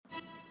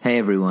Hey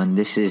everyone,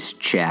 this is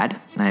Chad.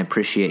 I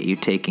appreciate you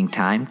taking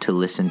time to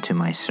listen to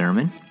my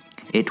sermon.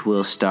 It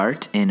will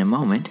start in a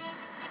moment,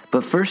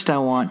 but first I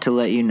want to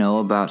let you know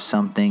about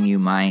something you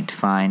might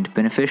find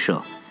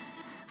beneficial.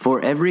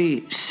 For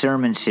every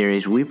sermon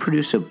series, we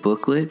produce a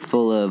booklet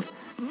full of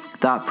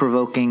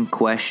thought-provoking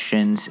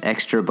questions,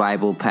 extra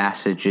Bible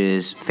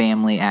passages,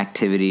 family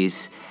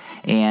activities,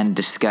 and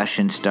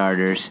discussion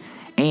starters,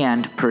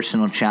 and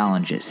personal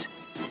challenges.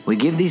 We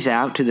give these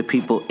out to the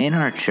people in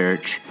our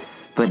church,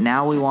 but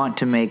now we want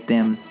to make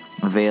them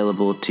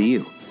available to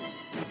you.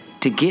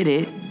 To get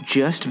it,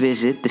 just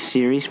visit the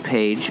series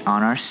page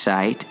on our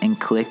site and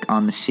click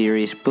on the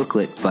series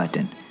booklet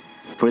button.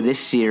 For this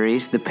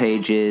series, the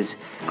page is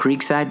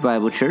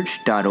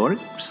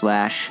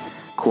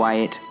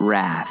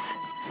creeksidebiblechurch.org/quietwrath.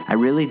 I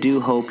really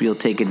do hope you'll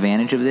take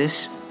advantage of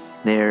this.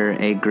 They're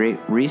a great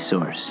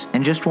resource.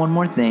 And just one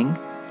more thing,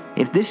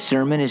 if this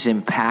sermon is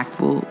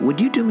impactful, would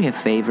you do me a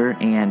favor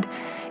and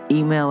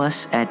email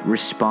us at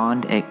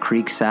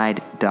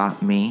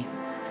respond@creekside.me.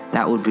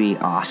 That would be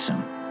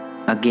awesome.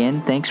 Again,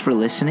 thanks for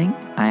listening.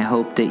 I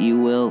hope that you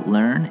will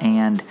learn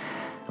and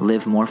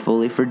live more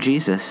fully for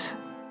Jesus.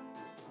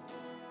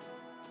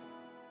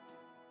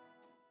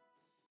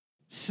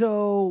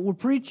 So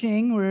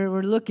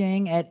we're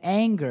looking at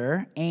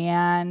anger,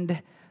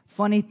 and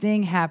funny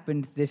thing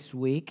happened this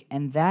week,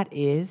 and that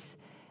is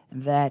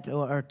that,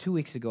 or 2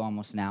 weeks ago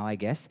almost now, I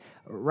guess,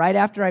 right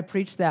after I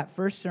preached that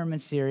first sermon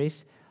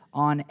series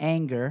on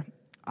anger,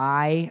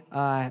 I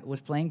was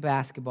playing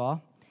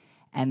basketball,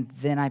 and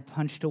then I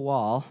punched a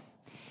wall,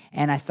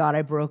 and I thought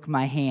I broke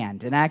my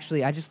hand. And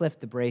actually, I just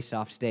left the brace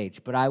off stage,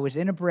 but I was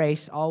in a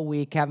brace all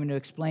week having to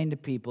explain to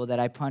people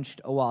that I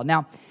punched a wall.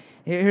 Now,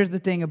 here's the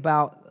thing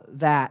about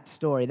that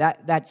story.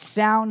 That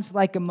sounds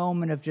like a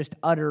moment of just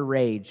utter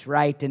rage,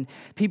 right? And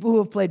people who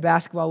have played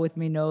basketball with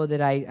me know that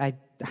I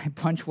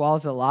punch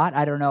walls a lot.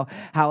 I don't know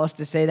how else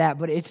to say that,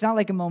 but it's not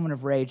like a moment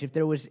of rage. If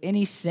there was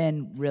any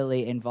sin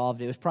really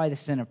involved, it was probably the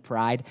sin of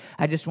pride.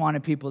 I just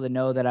wanted people to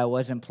know that I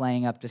wasn't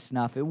playing up to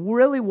snuff. It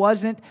really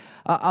wasn't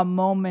a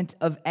moment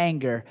of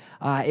anger.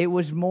 It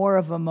was more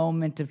of a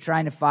moment of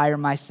trying to fire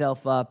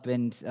myself up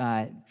and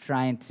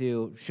trying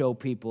to show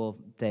people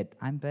that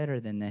I'm better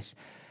than this.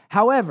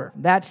 However,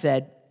 that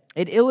said,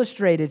 it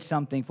illustrated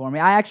something for me.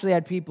 I actually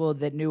had people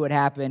that knew what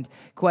happened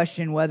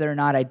question whether or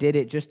not I did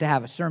it just to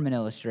have a sermon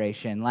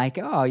illustration. Like,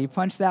 oh, you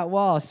punched that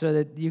wall so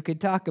that you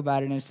could talk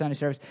about it in a Sunday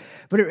service.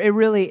 But it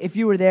really, if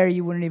you were there,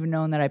 you wouldn't even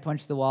known that I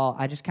punched the wall.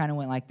 I just kind of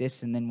went like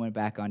this and then went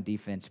back on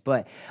defense.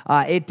 But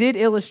it did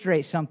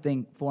illustrate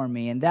something for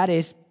me, and that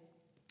is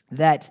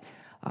that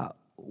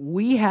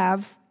we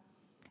have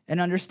an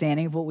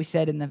understanding of what we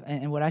said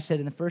and what I said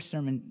in the first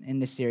sermon in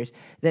this series,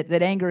 that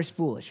anger is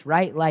foolish,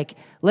 right? Like,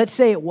 let's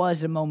say it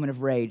was a moment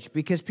of rage,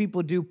 because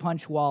people do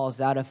punch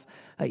walls out of,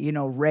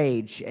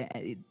 rage.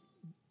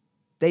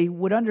 They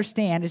would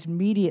understand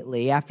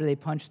immediately after they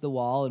punched the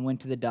wall and went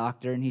to the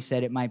doctor and he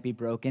said it might be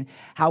broken,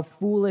 how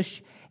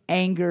foolish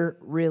anger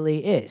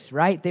really is,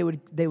 right? They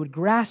would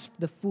grasp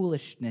the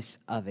foolishness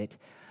of it,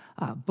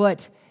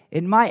 but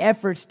in my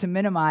efforts to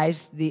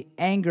minimize the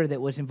anger that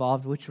was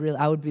involved, which really,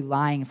 I would be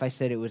lying if I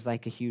said it was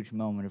like a huge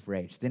moment of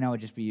rage. Then I would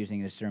just be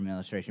using it as a sermon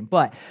illustration.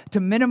 But to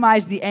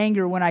minimize the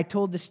anger when I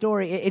told the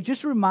story, it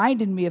just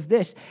reminded me of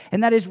this.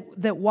 And that is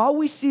that while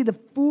we see the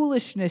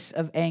foolishness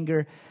of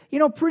anger,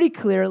 pretty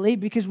clearly,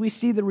 because we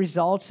see the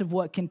results of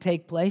what can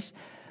take place,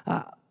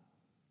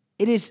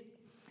 it is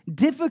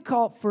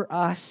difficult for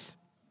us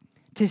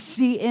to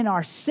see in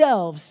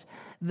ourselves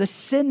the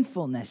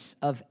sinfulness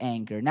of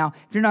anger. Now,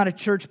 if you're not a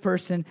church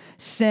person,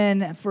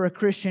 sin for a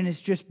Christian is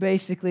just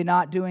basically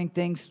not doing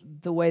things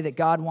the way that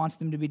God wants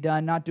them to be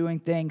done, not doing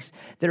things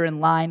that are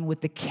in line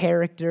with the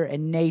character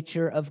and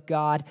nature of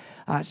God.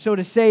 So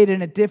to say it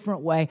in a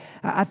different way,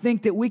 I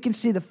think that we can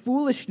see the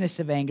foolishness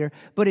of anger,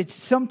 but it's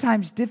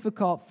sometimes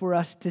difficult for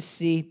us to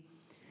see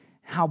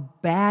how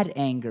bad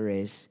anger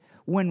is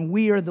when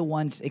we are the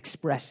ones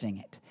expressing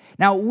it.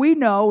 Now, we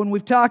know, and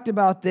we've talked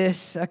about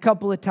this a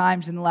couple of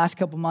times in the last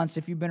couple of months.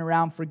 If you've been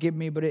around, forgive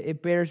me, but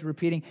it bears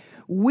repeating.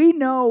 We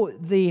know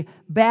the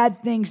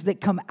bad things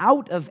that come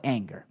out of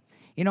anger,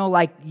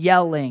 like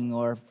yelling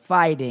or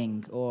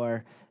fighting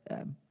or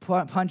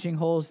punching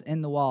holes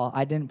in the wall.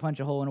 I didn't punch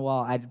a hole in a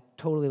wall. I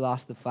totally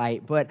lost the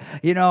fight. But,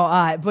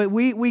 but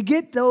we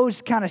get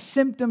those kind of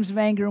symptoms of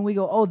anger, and we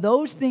go, oh,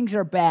 those things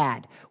are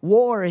bad.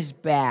 War is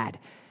bad.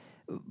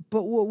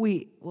 But what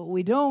we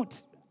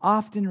don't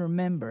often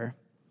remember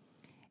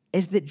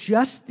is that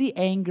just the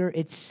anger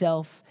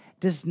itself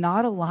does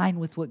not align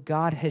with what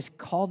God has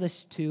called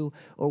us to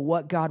or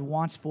what God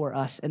wants for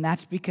us. And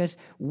that's because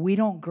we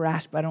don't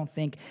grasp, I don't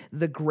think,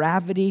 the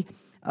gravity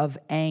of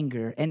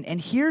anger. And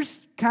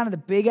here's kind of the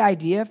big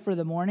idea for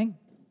the morning.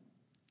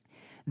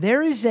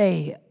 There is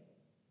a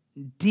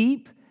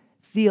deep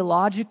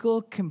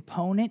theological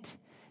component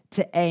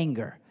to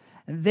anger.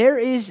 There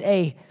is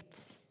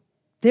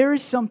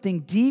something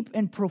deep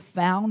and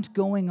profound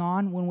going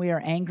on when we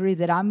are angry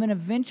that I'm going to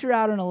venture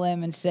out on a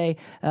limb and say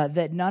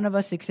that none of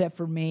us, except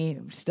for me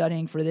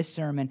studying for this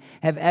sermon,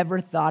 have ever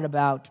thought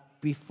about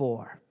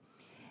before.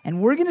 And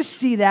we're going to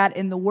see that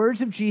in the words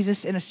of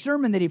Jesus in a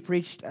sermon that he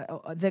preached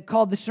that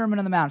called the Sermon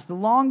on the Mount. It's the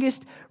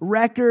longest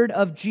record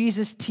of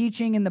Jesus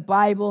teaching in the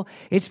Bible.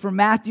 It's from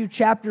Matthew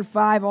chapter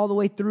 5 all the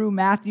way through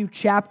Matthew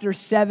chapter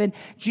 7.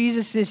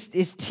 Jesus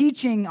is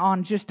teaching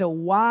on just a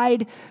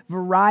wide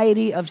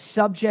variety of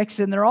subjects,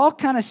 and they're all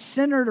kind of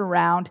centered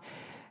around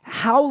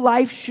how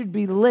life should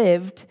be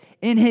lived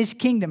in his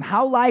kingdom,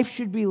 how life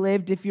should be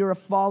lived if you're a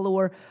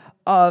follower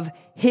of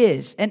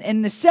his.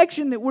 And the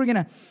section that we're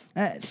going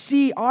to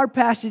see our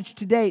passage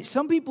today,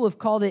 some people have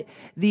called it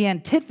the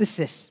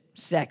antithesis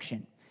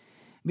section,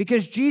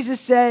 because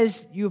Jesus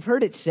says, you've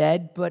heard it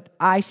said, but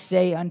I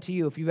say unto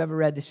you. If you've ever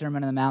read the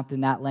Sermon on the Mount,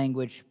 then that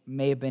language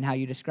may have been how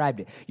you described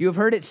it. You have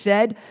heard it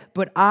said,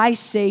 but I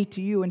say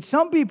to you. And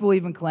some people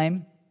even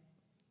claim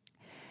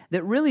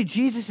that really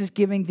Jesus is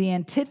giving the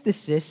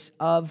antithesis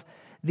of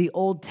the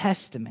Old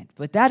Testament.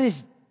 But that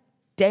is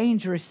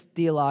dangerous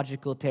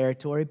theological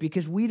territory,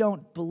 because we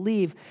don't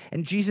believe,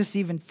 and Jesus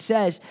even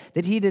says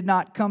that he did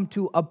not come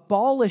to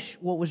abolish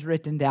what was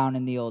written down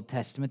in the Old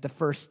Testament, the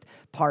first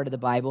part of the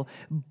Bible,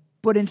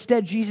 but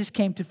instead Jesus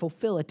came to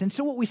fulfill it. And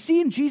so what we see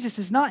in Jesus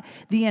is not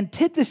the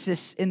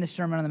antithesis in the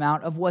Sermon on the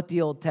Mount of what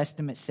the Old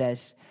Testament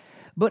says,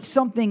 but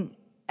something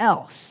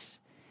else.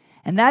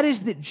 And that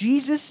is that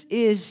Jesus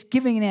is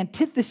giving an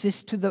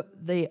antithesis to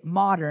the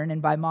modern,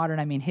 and by modern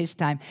I mean his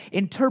time,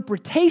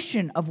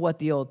 interpretation of what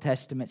the Old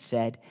Testament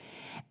said.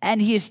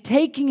 And he is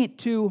taking it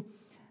to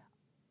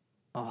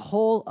a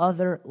whole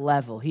other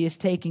level. He is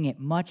taking it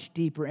much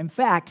deeper. In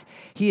fact,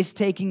 he is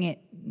taking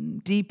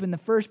it deep in the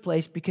first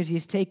place because he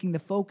is taking the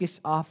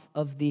focus off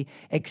of the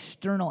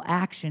external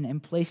action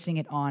and placing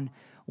it on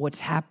what's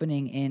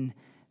happening in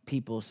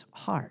people's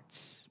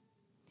hearts.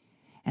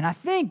 And I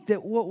think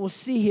that what we'll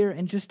see here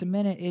in just a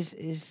minute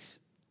is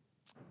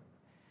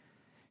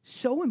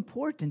so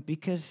important,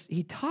 because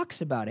he talks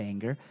about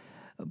anger,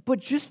 but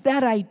just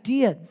that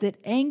idea that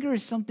anger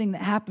is something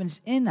that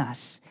happens in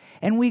us,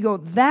 and we go,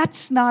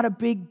 that's not a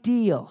big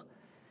deal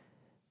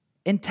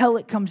until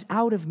it comes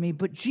out of me.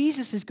 But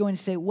Jesus is going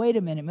to say, wait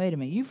a minute.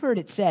 You've heard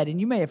it said,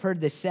 and you may have heard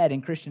this said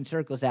in Christian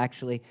circles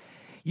actually,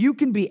 you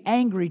can be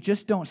angry,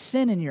 just don't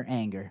sin in your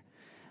anger.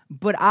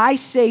 But I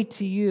say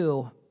to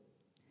you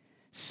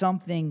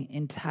something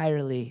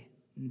entirely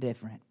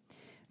different.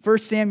 1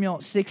 Samuel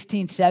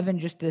 16:7,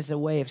 just as a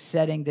way of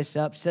setting this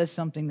up, says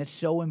something that's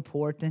so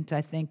important,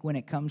 I think, when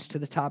it comes to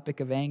the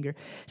topic of anger. It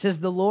says,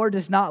 the Lord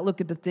does not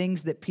look at the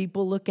things that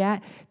people look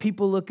at.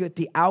 People look at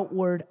the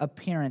outward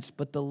appearance,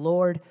 but the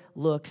Lord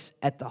looks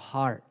at the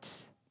heart.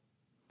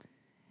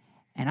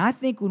 And I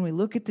think when we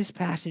look at this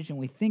passage and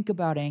we think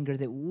about anger,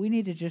 that we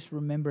need to just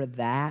remember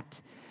that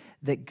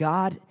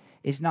God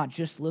is not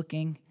just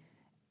looking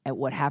at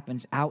what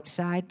happens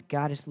outside.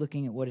 God is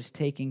looking at what is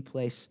taking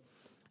place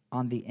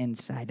on the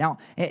inside. Now,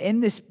 in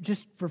this,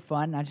 just for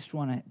fun, I just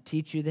want to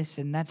teach you this,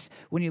 and that's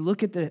when you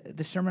look at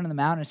the Sermon on the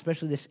Mount,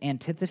 especially this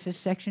antithesis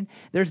section,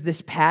 there's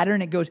this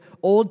pattern. It goes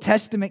Old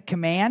Testament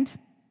command,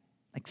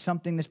 like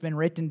something that's been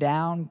written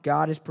down.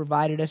 God has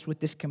provided us with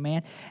this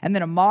command. And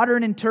then a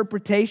modern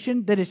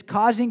interpretation that is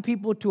causing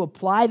people to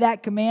apply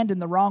that command in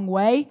the wrong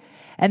way.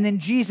 And then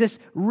Jesus'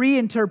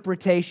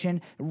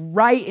 reinterpretation,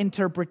 right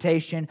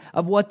interpretation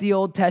of what the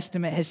Old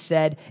Testament has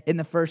said in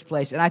the first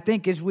place. And I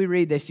think as we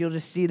read this, you'll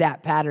just see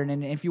that pattern.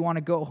 And if you want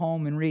to go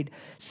home and read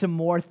some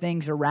more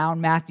things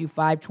around Matthew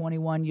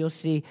 5:21, you'll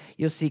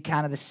see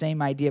kind of the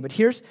same idea. But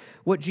here's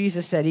what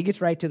Jesus said. He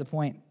gets right to the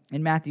point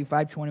in Matthew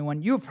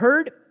 5:21. You have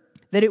heard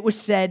that it was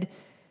said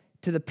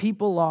to the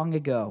people long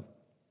ago,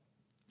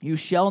 you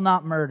shall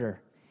not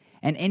murder,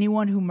 and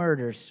anyone who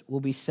murders will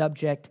be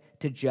subject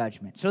to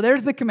judgment. So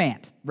there's the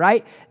command,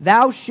 right?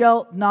 Thou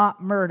shalt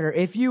not murder.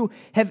 If you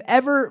have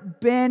ever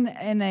been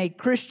in a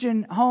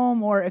Christian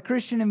home or a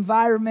Christian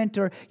environment,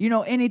 or you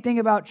know anything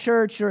about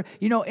church, or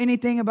you know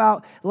anything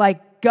about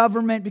like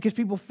government, because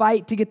people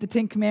fight to get the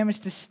Ten Commandments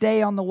to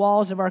stay on the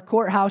walls of our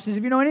courthouses.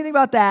 If you know anything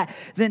about that,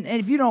 then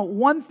if you know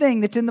one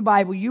thing that's in the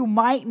Bible, you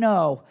might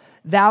know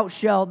thou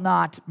shalt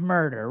not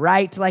murder,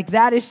 right? Like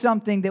that is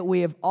something that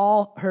we have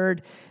all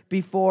heard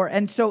before.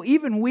 And so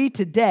even we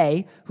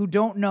today who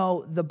don't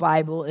know the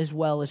Bible as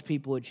well as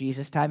people at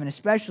Jesus' time, and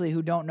especially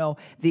who don't know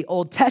the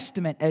Old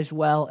Testament as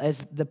well as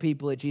the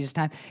people at Jesus'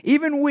 time,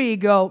 even we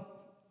go,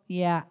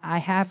 yeah, I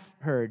have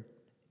heard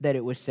that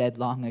it was said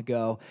long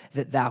ago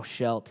that thou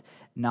shalt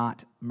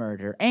not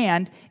murder.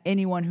 And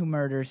anyone who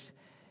murders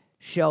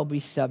shall be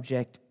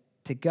subject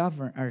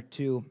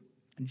to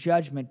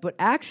judgment. But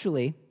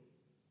actually,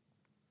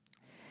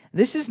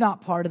 this is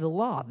not part of the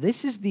law.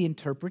 This is the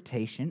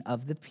interpretation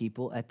of the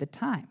people at the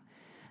time.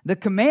 The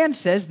command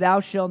says, thou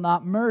shalt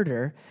not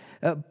murder,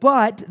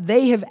 but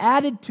they have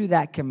added to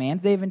that command.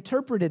 They've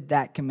interpreted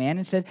that command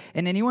and said,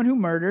 and anyone who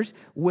murders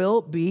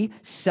will be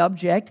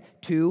subject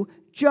to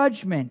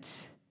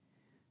judgment.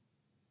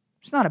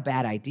 It's not a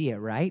bad idea,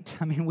 right?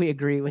 I mean, we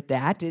agree with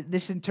that.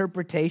 This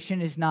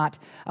interpretation is not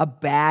a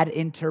bad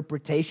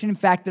interpretation. In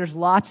fact, there's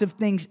lots of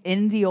things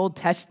in the Old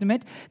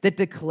Testament that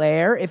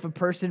declare if a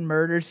person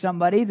murders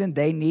somebody, then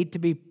they need to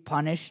be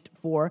punished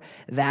for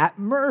that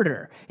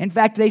murder. In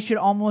fact, they should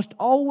almost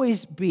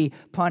always be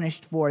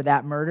punished for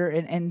that murder.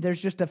 And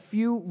there's just a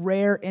few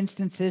rare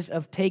instances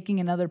of taking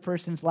another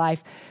person's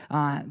life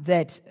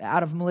that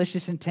out of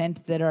malicious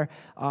intent that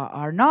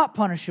are not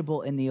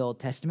punishable in the Old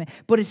Testament.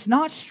 But it's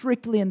not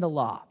strictly in the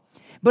law.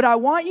 But I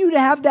want you to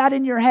have that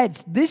in your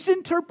heads. This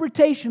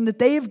interpretation that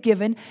they have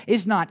given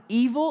is not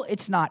evil,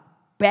 it's not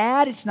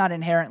bad, it's not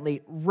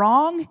inherently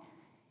wrong.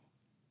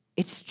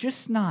 It's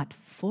just not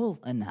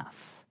full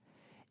enough.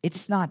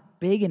 It's not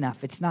big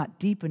enough. It's not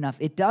deep enough.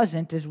 It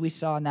doesn't, as we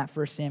saw in that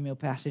 1 Samuel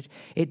passage,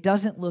 it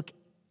doesn't look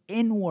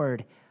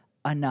inward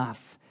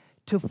enough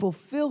to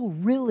fulfill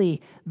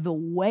really the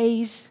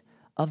ways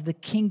of the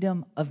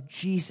kingdom of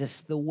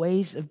Jesus, the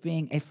ways of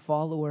being a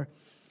follower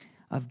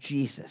of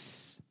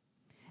Jesus.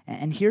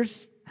 And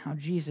here's how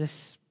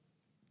Jesus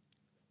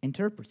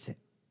interprets it.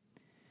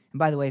 And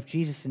by the way, if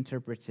Jesus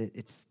interprets it,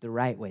 it's the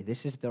right way.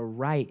 This is the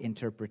right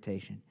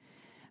interpretation.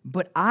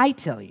 But I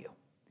tell you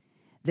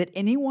that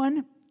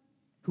anyone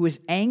who is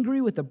angry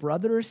with a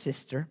brother or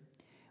sister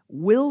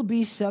will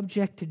be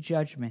subject to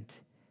judgment.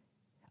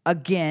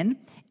 Again,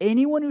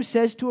 anyone who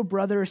says to a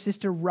brother or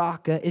sister,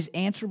 Raka, is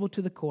answerable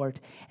to the court,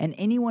 and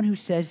anyone who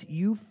says,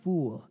 you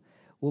fool,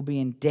 will be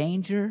in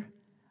danger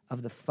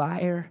of the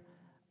fire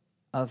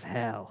of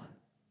hell.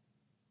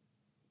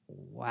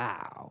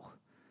 Wow.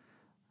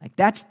 Like,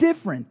 that's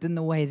different than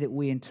the way that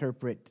we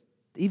interpret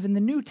even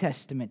the New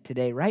Testament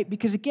today, right?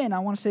 Because again, I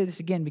want to say this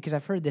again because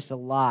I've heard this a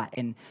lot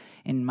in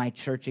my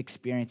church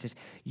experiences.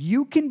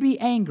 You can be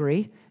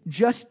angry,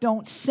 just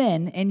don't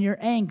sin in your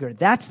anger.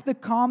 That's the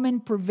common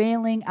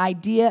prevailing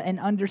idea and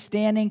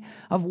understanding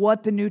of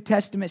what the New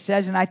Testament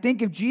says. And I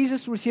think if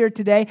Jesus was here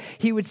today,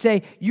 he would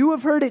say, you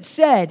have heard it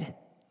said,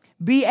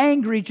 be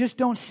angry, just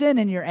don't sin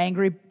in your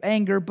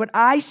anger. But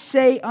I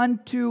say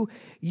unto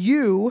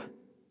you,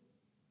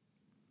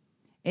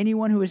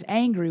 anyone who is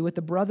angry with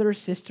a brother or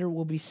sister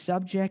will be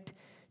subject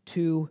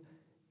to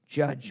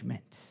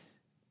judgment.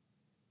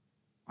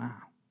 Wow.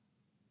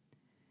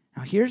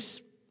 Now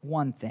here's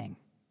one thing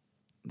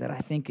that I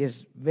think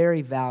is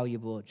very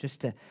valuable just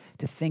to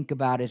think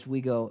about as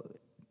we go,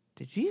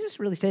 did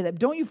Jesus really say that?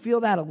 Don't you feel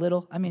that a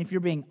little? I mean, if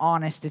you're being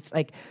honest, it's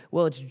like,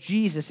 well, it's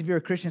Jesus. If you're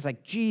a Christian, it's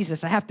like,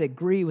 Jesus, I have to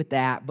agree with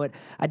that, but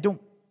I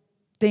don't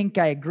think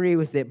I agree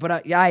with it, but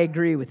I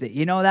agree with it.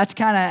 You know, that's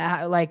kind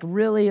of like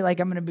really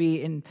like I'm going to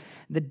be in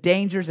the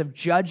dangers of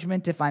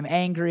judgment if I'm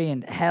angry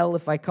and hell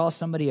if I call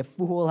somebody a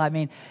fool. I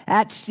mean,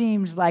 that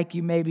seems like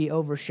you maybe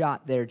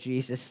overshot there,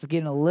 Jesus.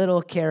 Getting a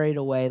little carried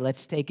away.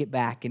 Let's take it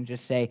back and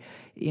just say,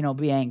 you know,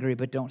 be angry,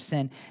 but don't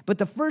sin. But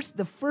the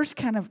first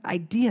kind of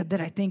idea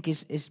that I think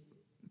is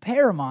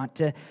paramount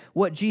to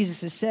what Jesus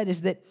has said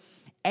is that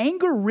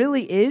anger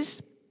really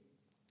is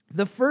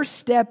the first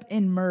step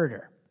in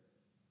murder.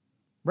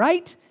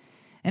 Right?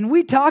 And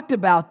we talked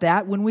about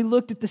that when we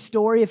looked at the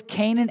story of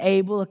Cain and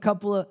Abel a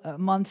couple of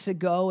months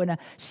ago in a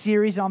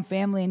series on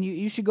family. And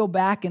you should go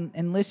back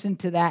and listen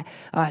to that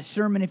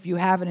sermon if you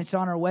haven't. It's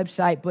on our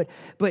website.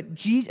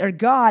 But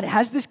God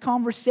has this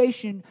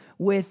conversation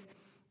with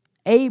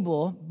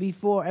Cain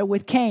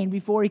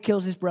before he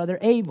kills his brother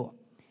Abel.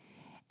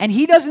 And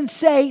he doesn't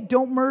say,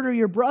 don't murder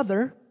your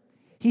brother.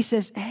 He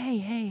says,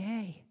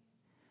 hey,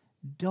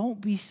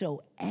 don't be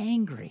so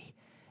angry,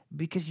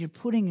 because you're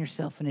putting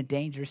yourself in a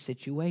dangerous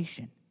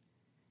situation.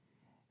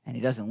 And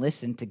he doesn't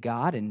listen to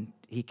God, and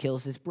he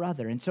kills his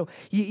brother. And so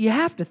you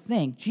have to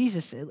think,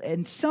 Jesus,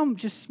 in some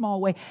just small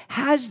way,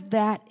 has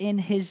that in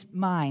his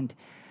mind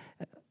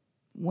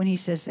when he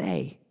says,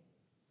 hey,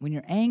 when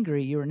you're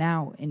angry, you're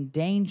now in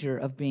danger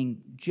of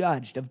being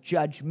judged, of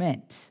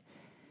judgment.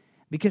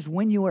 Because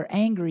when you are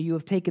angry, you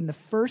have taken the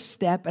first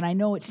step, and I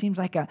know it seems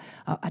like a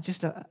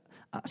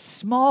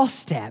small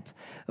step,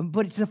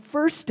 but it's a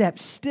first step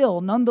still,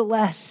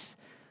 nonetheless,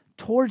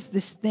 towards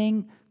this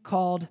thing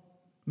called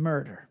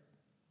murder.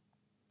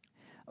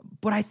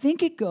 But I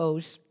think it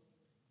goes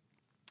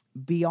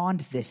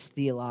beyond this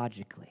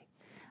theologically.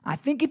 I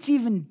think it's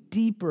even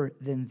deeper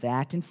than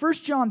that. In 1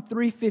 John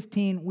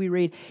 3:15, we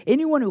read,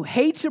 anyone who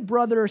hates a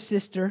brother or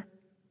sister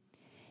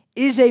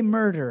is a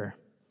murderer,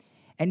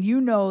 and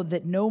you know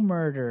that no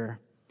murderer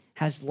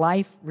has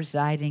life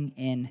residing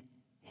in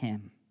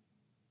him.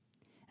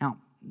 Now,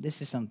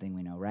 this is something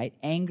we know, right?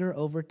 Anger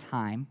over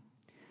time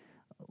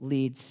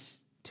leads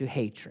to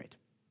hatred.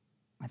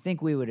 I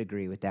think we would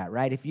agree with that,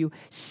 right? If you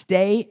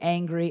stay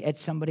angry at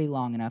somebody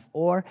long enough,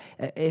 or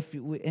if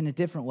in a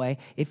different way,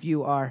 if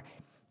you are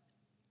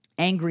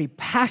angry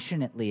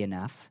passionately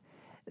enough,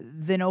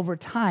 then over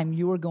time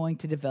you are going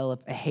to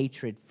develop a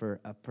hatred for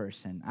a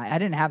person. I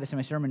didn't have this in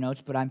my sermon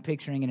notes, but I'm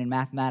picturing it in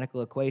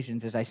mathematical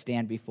equations as I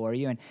stand before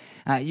you.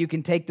 And you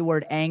can take the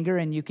word anger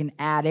and you can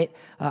add it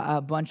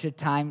a bunch of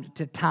time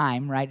to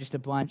time, right? Just a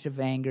bunch of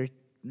anger.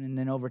 And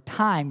then over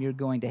time, you're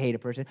going to hate a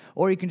person.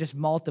 Or you can just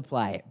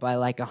multiply it by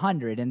like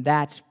 100, and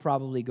that's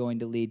probably going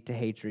to lead to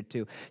hatred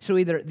too. So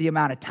either the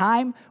amount of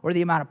time or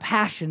the amount of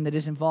passion that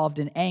is involved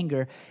in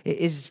anger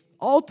is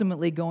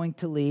ultimately going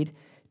to lead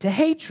to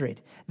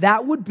hatred.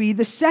 That would be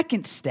the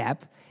second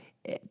step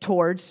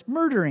towards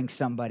murdering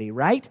somebody,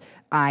 right?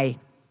 I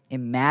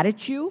am mad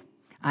at you.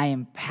 I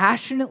am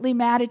passionately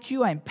mad at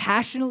you. I am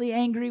passionately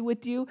angry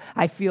with you.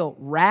 I feel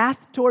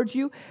wrath towards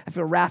you. I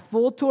feel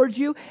wrathful towards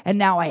you. And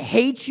now I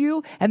hate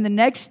you. And the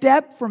next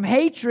step from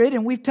hatred,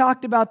 and we've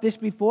talked about this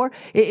before,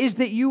 is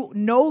that you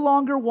no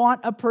longer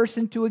want a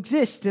person to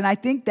exist. And I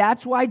think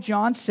that's why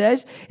John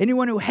says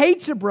anyone who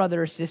hates a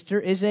brother or sister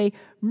is a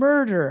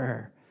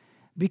murderer.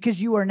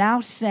 Because you are now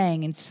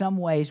saying in some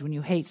ways when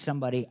you hate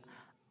somebody,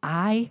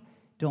 I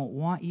don't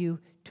want you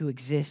to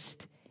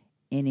exist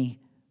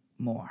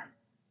anymore.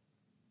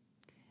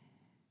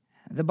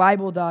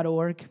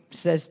 TheBible.org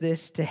says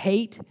this: to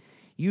hate,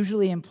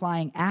 usually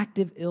implying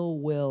active ill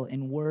will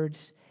in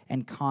words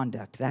and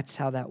conduct. That's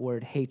how that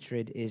word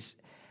hatred is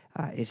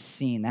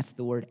seen. That's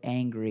the word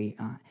angry.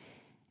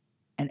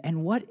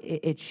 And what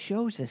it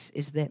shows us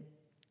is that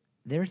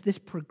there's this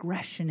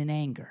progression in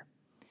anger.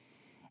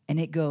 And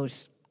it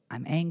goes,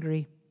 I'm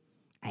angry,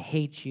 I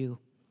hate you,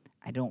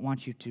 I don't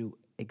want you to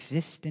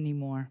exist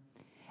anymore.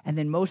 And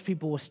then most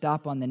people will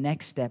stop on the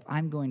next step.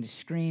 I'm going to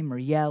scream or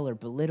yell or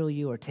belittle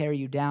you or tear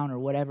you down or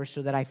whatever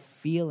so that I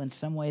feel in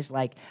some ways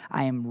like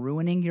I am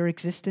ruining your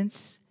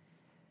existence.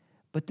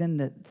 But then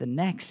the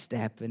next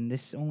step, and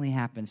this only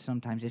happens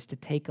sometimes, is to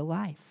take a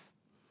life.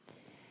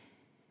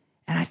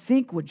 And I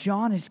think what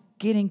John is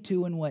getting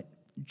to and what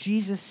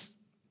Jesus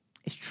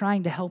is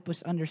trying to help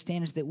us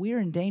understand is that we are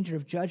in danger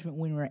of judgment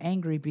when we're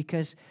angry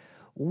because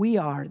we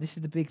are, this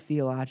is the big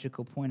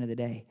theological point of the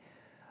day,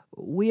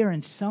 we are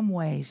in some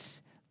ways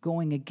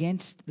going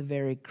against the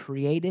very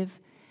creative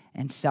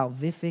and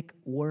salvific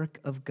work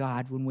of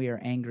God when we are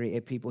angry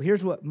at people.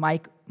 Here's what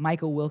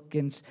Michael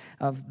Wilkins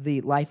of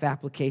the Life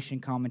Application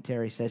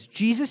Commentary says.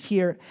 Jesus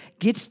here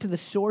gets to the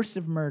source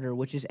of murder,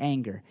 which is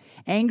anger.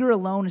 Anger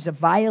alone is a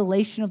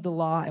violation of the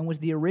law and was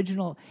the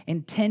original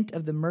intent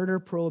of the murder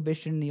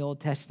prohibition in the Old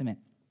Testament.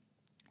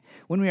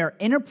 When we are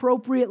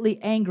inappropriately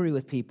angry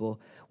with people,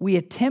 we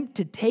attempt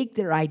to take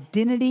their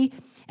identity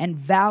and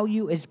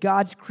value as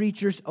God's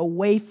creatures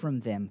away from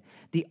them,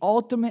 the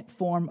ultimate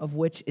form of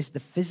which is the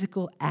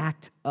physical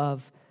act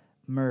of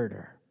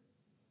murder.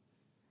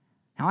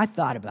 Now, I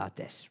thought about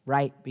this,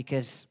 right?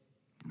 Because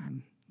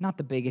I'm not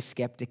the biggest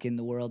skeptic in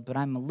the world, but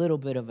I'm a little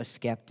bit of a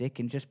skeptic,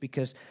 and just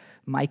because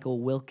Michael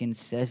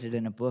Wilkins says it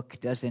in a book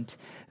doesn't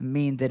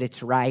mean that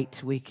it's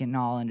right. We can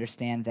all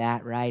understand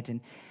that, right?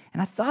 And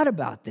I thought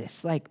about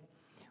this, like,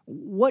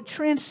 what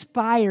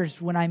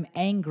transpires when I'm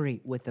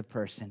angry with a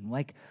person?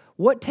 Like,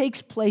 what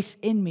takes place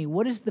in me?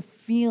 What is the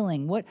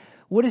feeling? What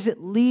does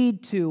it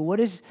lead to? What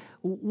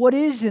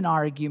is an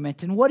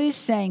argument? And what is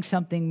saying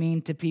something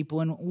mean to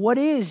people? And what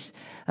is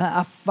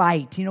a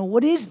fight? You know,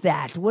 what is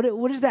that? What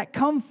does that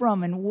come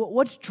from? And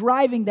what's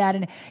driving that?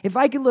 And if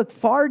I could look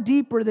far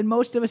deeper than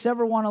most of us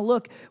ever want to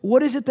look,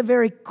 what is at the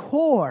very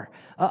core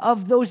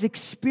of those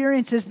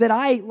experiences that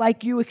I,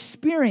 like you,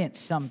 experience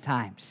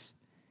sometimes?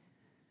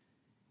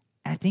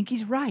 And I think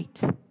he's right.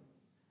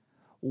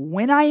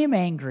 When I am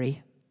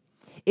angry,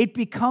 it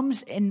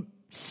becomes in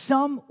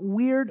some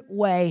weird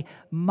way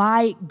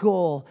my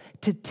goal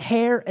to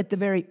tear at the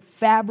very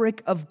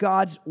fabric of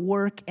God's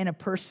work in a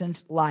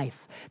person's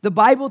life. The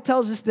Bible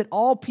tells us that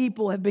all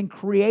people have been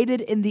created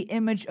in the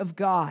image of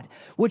God,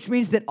 which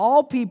means that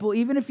all people,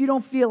 even if you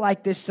don't feel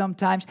like this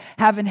sometimes,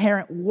 have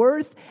inherent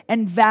worth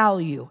and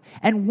value.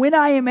 And when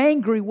I am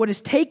angry, what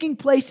is taking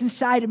place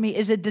inside of me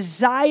is a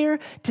desire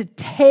to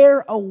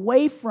tear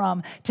away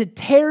from, to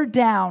tear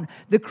down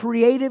the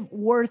creative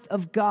worth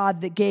of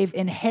God that gave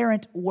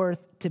inherent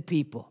worth to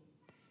people.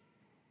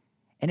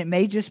 And it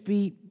may just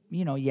be,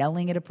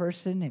 yelling at a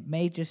person. It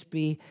may just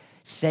be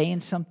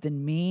saying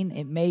something mean.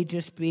 It may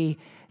just be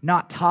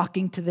not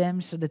talking to them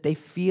so that they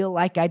feel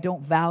like I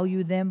don't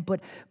value them.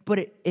 But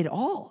it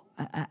all,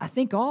 I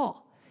think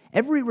all.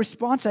 Every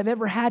response I've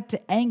ever had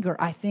to anger,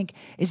 I think,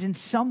 is in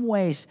some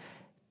ways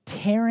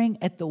tearing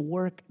at the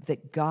work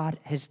that God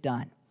has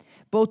done.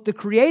 Both the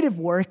creative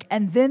work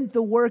and then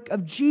the work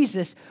of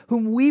Jesus,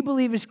 whom we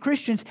believe as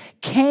Christians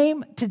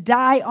came to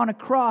die on a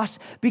cross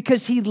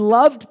because he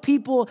loved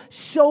people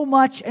so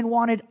much and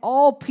wanted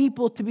all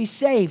people to be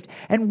saved.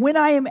 And when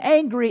I am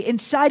angry,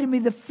 inside of me,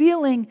 the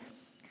feeling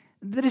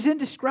that is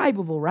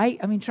indescribable, right?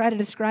 I mean, try to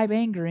describe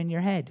anger in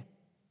your head.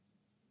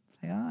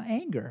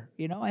 Anger,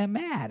 I'm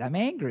mad, I'm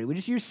angry. We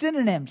just use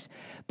synonyms.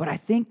 But I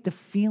think the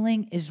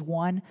feeling is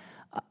one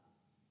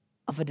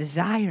of a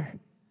desire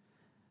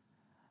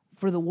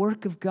for the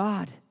work of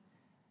God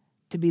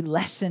to be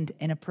lessened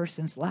in a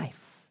person's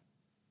life.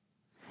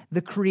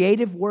 The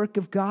creative work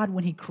of God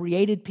when he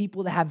created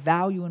people to have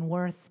value and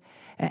worth,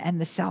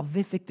 and the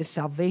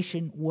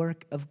salvation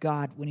work of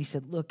God when he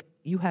said, look,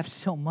 you have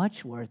so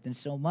much worth and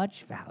so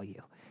much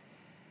value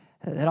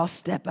that I'll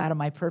step out of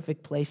my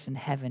perfect place in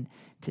heaven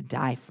to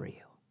die for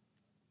you.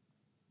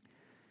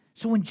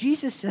 So when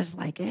Jesus says,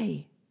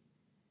 hey,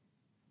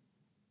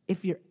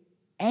 if you're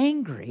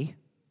angry,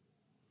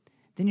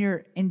 then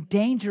you're in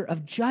danger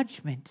of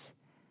judgment.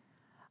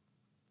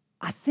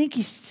 I think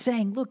he's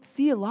saying, look,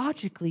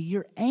 theologically,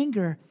 your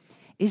anger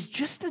is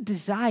just a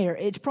desire.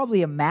 It's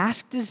probably a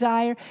masked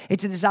desire.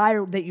 It's a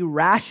desire that you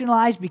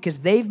rationalize because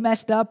they've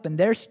messed up and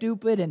they're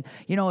stupid, and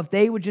if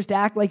they would just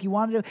act like you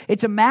wanted to.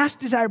 It's a masked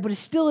desire, but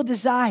it's still a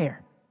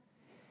desire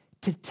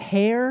to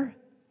tear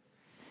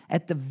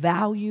at the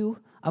value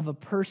of a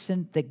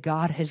person that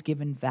God has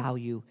given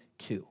value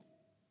to.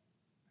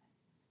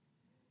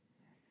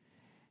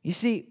 You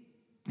see,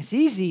 it's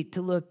easy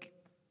to look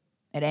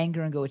at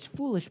anger and go, it's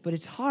foolish, but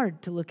it's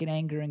hard to look at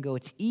anger and go,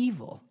 it's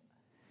evil.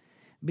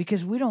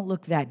 Because we don't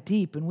look that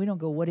deep and we don't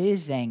go, what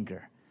is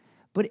anger?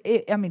 But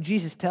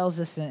Jesus tells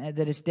us that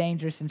it's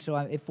dangerous, and so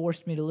it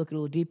forced me to look a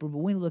little deeper. But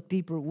when we look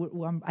deeper,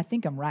 I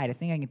think I'm right. I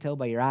think I can tell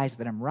by your eyes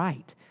that I'm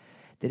right.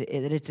 That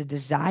it's a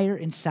desire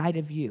inside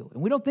of you.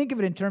 And we don't think of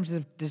it in terms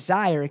of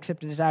desire,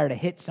 except a desire to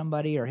hit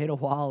somebody or hit a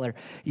wall or,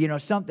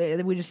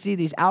 something. We just see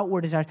these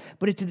outward desires.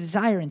 But it's a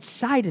desire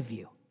inside of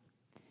you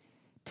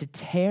to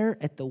tear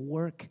at the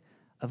work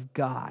of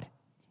God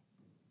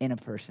in a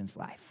person's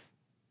life.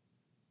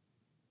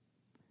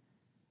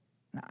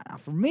 Now,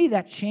 for me,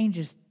 that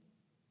changes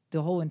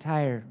the whole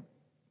entire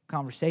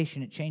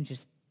conversation. It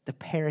changes the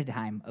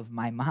paradigm of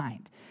my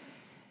mind.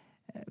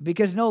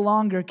 Because no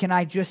longer can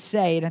I just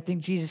say, and I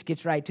think Jesus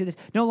gets right to this,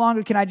 no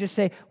longer can I just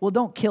say, well,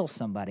 don't kill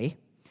somebody.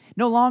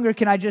 No longer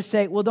can I just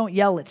say, well, don't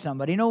yell at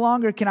somebody. No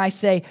longer can I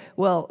say,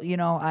 well,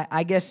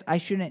 I guess I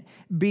shouldn't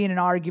be in an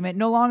argument.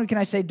 No longer can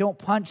I say, don't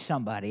punch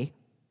somebody.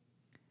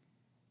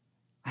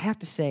 I have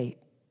to say,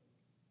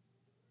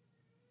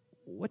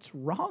 what's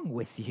wrong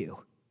with you?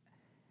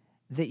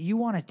 That you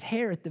want to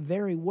tear at the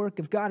very work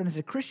of God. And as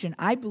a Christian,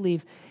 I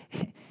believe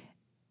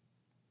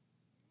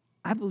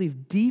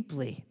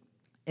deeply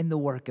in the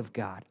work of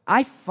God.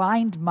 I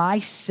find my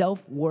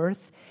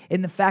self-worth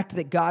in the fact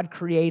that God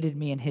created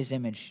me in His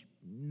image,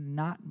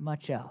 not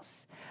much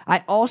else.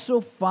 I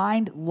also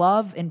find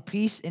love and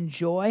peace and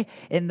joy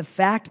in the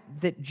fact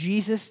that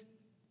Jesus,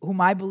 whom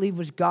I believe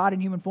was God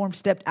in human form,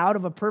 stepped out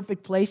of a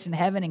perfect place in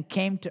heaven and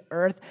came to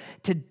earth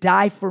to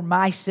die for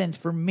my sins,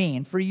 for me,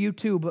 and for you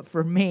too, but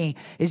for me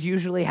is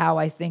usually how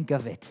I think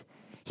of it.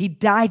 He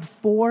died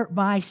for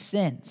my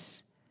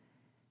sins.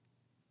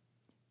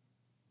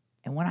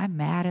 And when I'm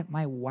mad at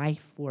my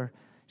wife or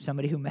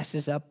somebody who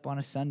messes up on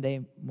a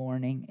Sunday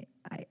morning,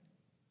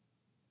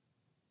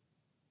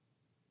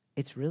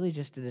 it's really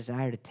just a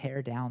desire to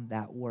tear down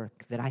that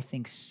work that I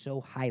think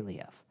so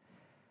highly of.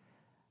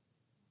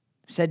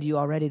 I've said to you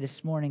already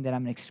this morning that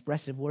I'm an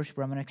expressive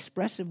worshiper. I'm an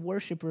expressive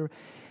worshiper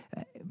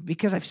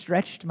because I've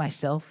stretched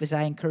myself, as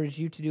I encourage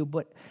you to do,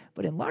 but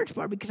in large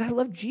part because I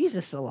love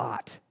Jesus a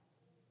lot.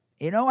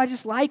 I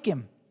just like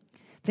Him.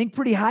 Think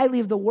pretty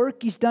highly of the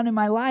work He's done in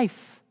my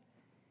life.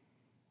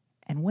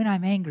 And when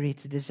I'm angry,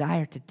 it's a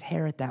desire to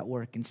tear at that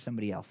work in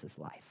somebody else's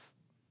life.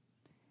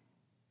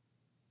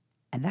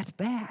 And that's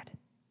bad.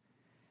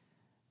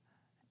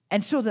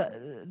 And so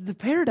the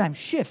paradigm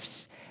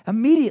shifts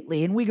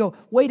immediately, and we go,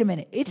 wait a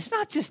minute, it's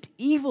not just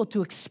evil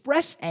to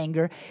express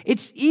anger,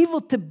 it's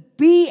evil to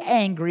be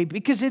angry,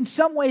 because in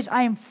some ways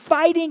I am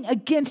fighting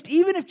against,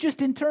 even if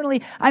just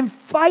internally, I'm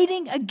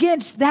fighting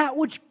against that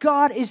which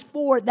God is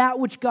for, that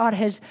which God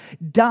has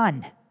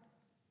done.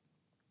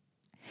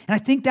 And I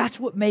think that's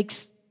what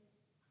makes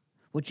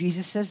what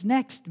Jesus says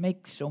next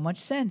makes so much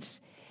sense.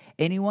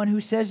 Anyone who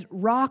says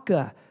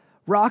raka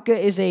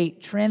is a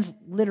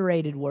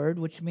transliterated word,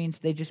 which means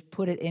they just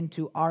put it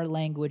into our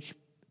language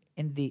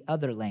in the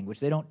other language.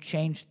 They don't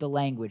change the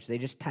language. They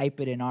just type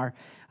it in our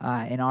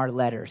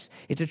letters.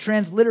 It's a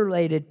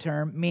transliterated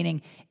term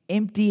meaning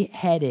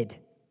empty-headed.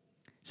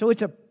 So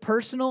it's a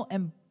personal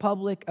and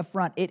public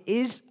affront. It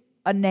is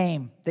a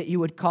name that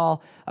you would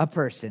call a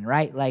person,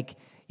 right? Like,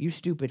 you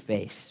stupid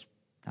face.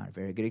 Not a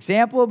very good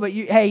example, but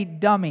hey,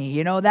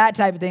 dummy, that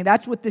type of thing.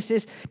 That's what this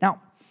is.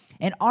 Now,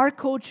 in our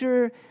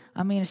culture,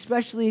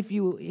 especially if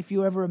you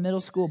were ever a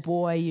middle school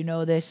boy, you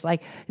know this.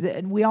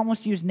 We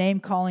almost use name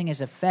calling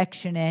as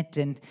affectionate,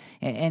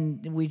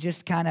 and we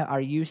just kind of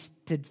are used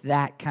to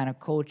that kind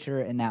of culture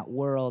and that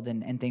world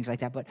and things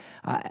like that.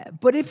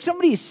 But if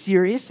somebody is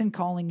serious in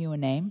calling you a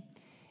name,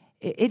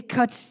 it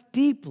cuts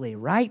deeply,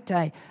 right?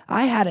 I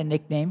had a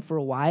nickname for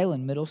a while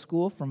in middle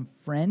school from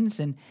friends,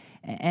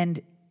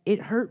 and it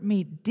hurt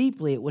me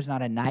deeply. It was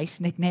not a nice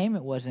nickname.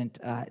 It wasn't.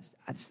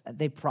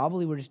 They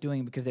probably were just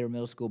doing it because they were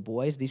middle school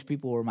boys. These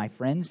people were my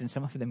friends, and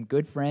some of them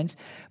good friends.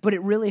 But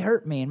it really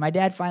hurt me, and my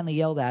dad finally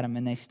yelled at them,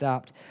 and they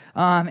stopped.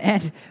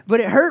 But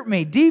it hurt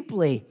me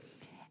deeply.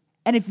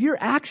 And if you're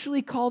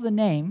actually called a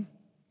name,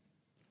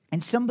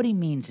 and somebody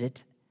means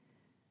it,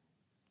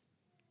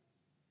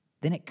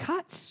 then it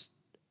cuts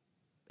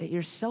at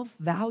your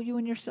self-value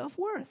and your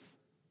self-worth.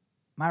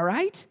 Am I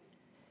right?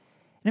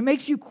 And it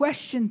makes you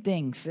question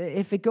things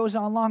if it goes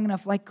on long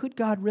enough, like, could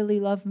God really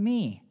love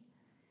me?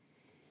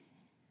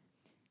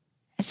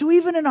 And so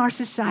even in our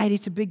society,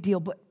 it's a big deal.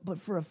 But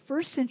for a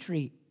first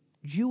century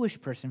Jewish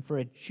person, for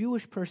a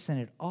Jewish person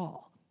at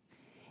all,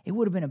 it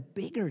would have been a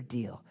bigger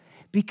deal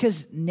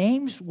because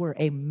names were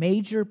a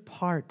major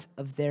part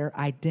of their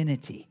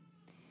identity.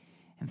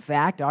 In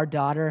fact, our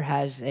daughter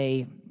has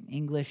a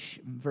English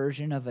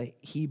version of a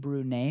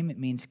Hebrew name. It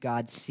means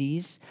God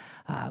sees.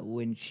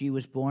 When she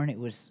was born, it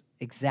was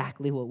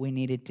exactly what we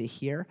needed to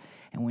hear,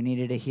 and we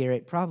needed to hear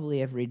it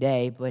probably every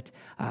day, but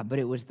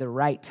it was the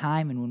right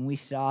time. And when we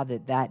saw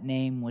that that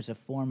name was a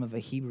form of a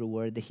Hebrew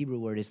word, the Hebrew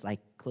word is like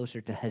closer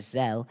to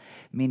Hazel,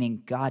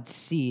 meaning God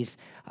sees.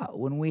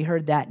 When we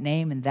heard that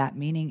name and that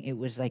meaning, it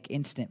was like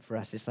instant for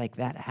us. It's like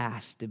that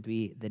has to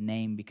be the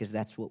name, because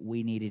that's what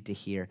we needed to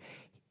hear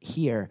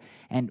here.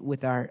 And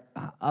with our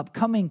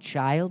upcoming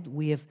child,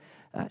 we have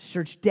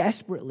searched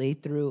desperately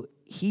through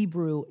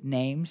Hebrew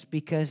names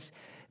because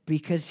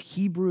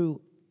Hebrew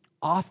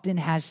often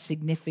has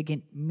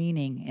significant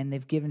meaning, and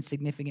they've given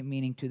significant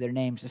meaning to their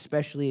names,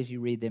 especially as you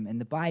read them in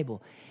the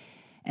Bible.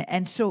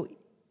 And so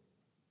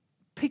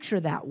picture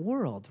that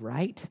world,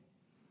 right?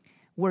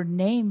 Where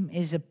name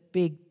is a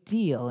big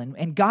deal,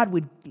 and God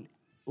would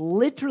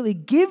literally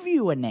give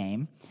you a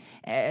name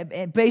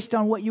based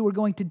on what you were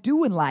going to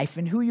do in life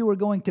and who you were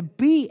going to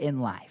be in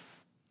life.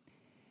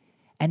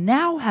 And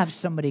now have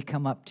somebody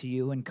come up to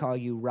you and call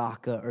you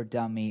Raka or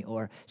dummy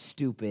or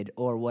stupid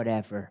or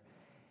whatever.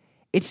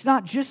 It's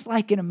not just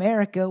like in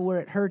America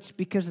where it hurts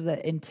because of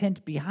the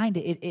intent behind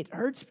it. It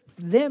hurts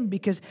them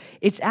because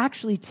it's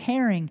actually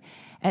tearing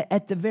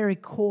at the very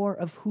core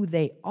of who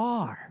they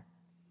are.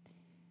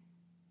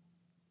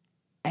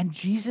 And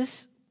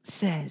Jesus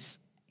says,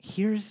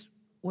 here's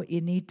what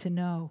you need to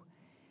know.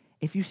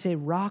 If you say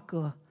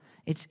Raka,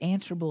 it's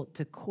answerable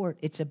to court.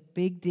 It's a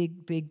big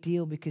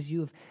deal, because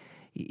you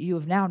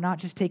have now not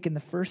just taken the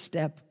first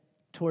step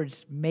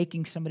towards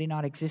making somebody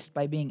not exist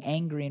by being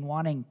angry and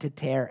wanting to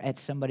tear at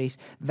somebody's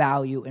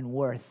value and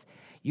worth.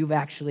 You've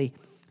actually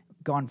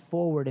gone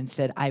forward and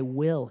said, I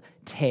will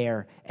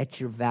tear at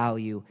your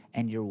value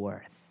and your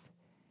worth.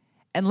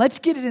 And let's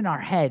get it in our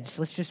heads.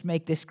 Let's just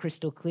make this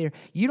crystal clear.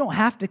 You don't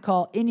have to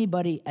call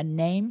anybody a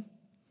name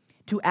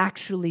to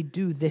actually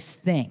do this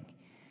thing.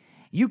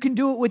 You can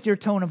do it with your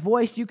tone of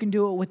voice. You can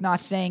do it with not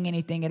saying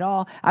anything at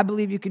all. I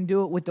believe you can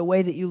do it with the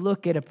way that you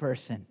look at a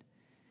person.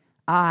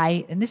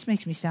 And this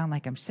makes me sound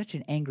like I'm such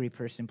an angry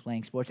person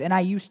playing sports, and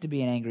I used to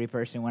be an angry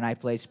person when I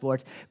played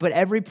sports, but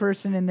every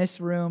person in this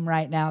room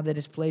right now that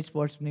has played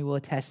sports with me will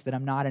attest that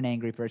I'm not an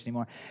angry person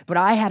anymore. But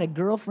I had a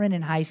girlfriend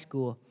in high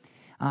school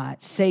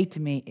say to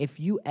me, if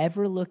you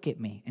ever look at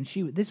me, and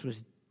this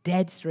was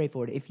dead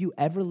straightforward, if you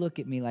ever look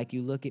at me like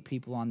you look at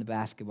people on the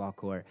basketball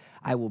court,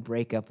 I will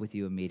break up with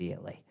you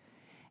immediately.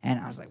 And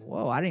I was like,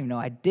 whoa, I didn't even know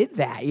I did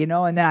that,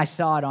 and then I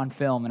saw it on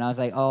film, and I was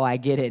like, oh, I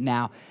get it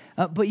now.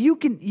 But you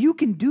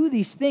can do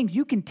these things.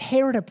 You can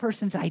tear at a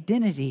person's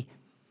identity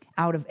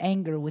out of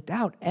anger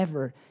without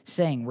ever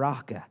saying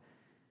Raka,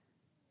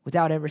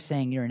 without ever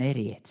saying you're an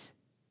idiot.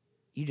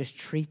 You just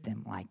treat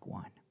them like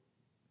one.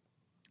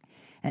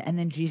 And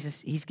then Jesus,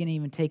 he's going to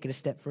even take it a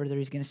step further.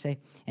 He's going to say,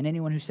 and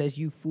anyone who says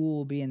you fool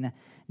will be in the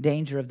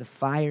danger of the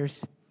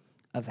fires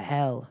of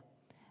hell.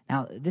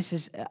 Now, this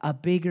is a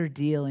bigger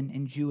deal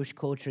in Jewish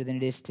culture than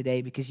it is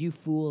today, because you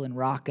fool and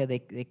Raka, they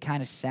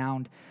kind of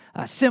sound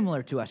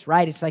similar to us,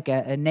 right? It's like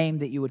a name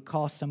that you would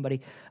call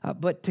somebody.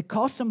 But to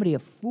call somebody a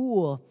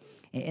fool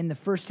in the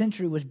first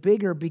century was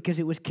bigger, because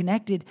it was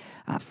connected,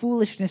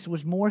 foolishness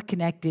was more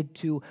connected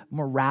to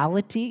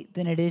morality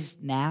than it is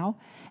now.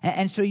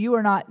 And so you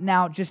are not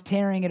now just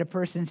tearing at a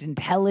person's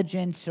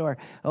intelligence or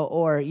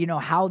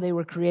how they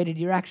were created.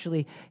 You're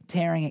actually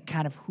tearing at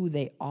kind of who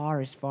they are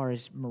as far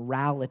as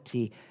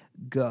morality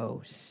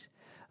goes.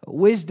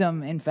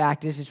 Wisdom, in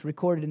fact, as it's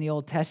recorded in the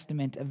Old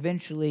Testament,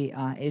 eventually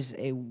is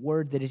a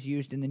word that is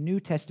used in the New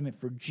Testament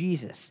for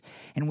Jesus.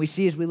 And we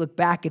see as we look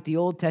back at the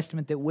Old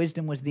Testament that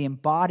wisdom was the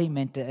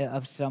embodiment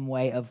of some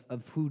way of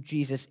who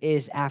Jesus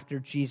is after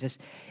Jesus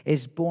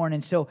is born.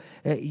 And so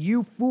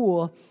you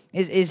fool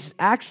is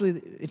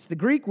actually, it's the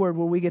Greek word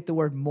where we get the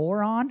word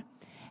moron.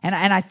 And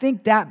I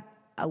think that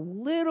a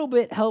little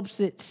bit helps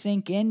it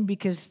sink in,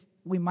 because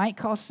we might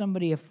call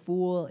somebody a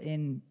fool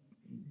in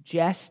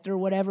jest or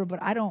whatever,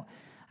 but I don't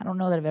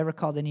know that I've ever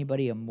called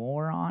anybody a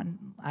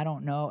moron. I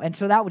don't know. And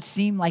so that would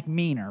seem like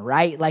meaner,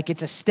 right? Like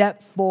it's a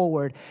step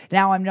forward.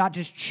 Now I'm not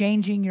just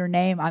changing your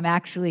name. I'm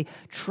actually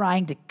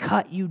trying to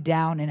cut you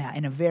down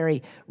in a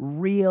very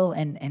real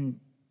and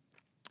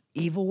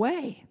evil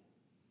way.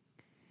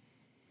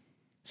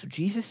 So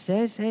Jesus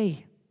says,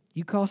 hey,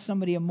 you call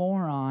somebody a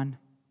moron,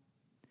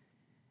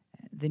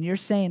 then you're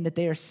saying that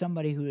they are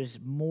somebody who is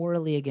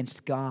morally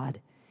against God.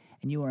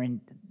 And you are in,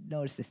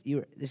 notice this,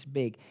 you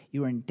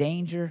are in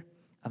danger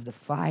of the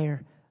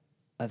fire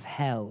of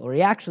hell. Or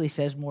he actually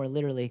says more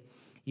literally,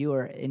 you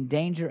are in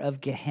danger of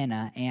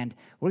Gehenna. And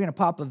we're going to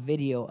pop a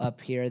video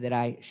up here that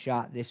I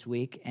shot this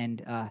week.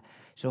 And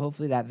so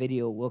hopefully that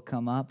video will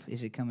come up.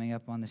 Is it coming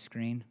up on the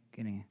screen?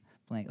 Getting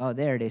a blank. Oh,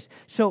 there it is.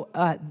 So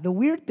the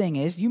weird thing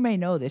is, you may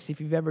know this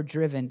if you've ever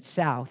driven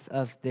south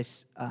of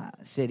this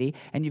city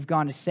and you've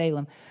gone to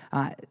Salem.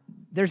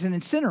 there's an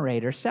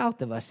incinerator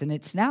south of us, and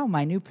it's now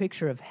my new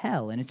picture of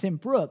hell, and it's in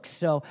Brooks,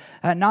 so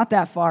not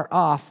that far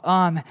off.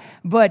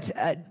 But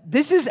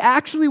this is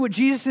actually what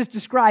Jesus is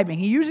describing.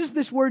 He uses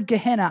this word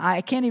Gehenna.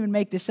 I can't even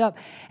make this up.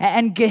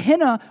 And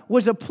Gehenna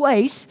was a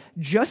place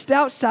just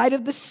outside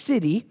of the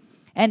city.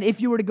 And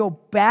if you were to go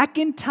back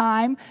in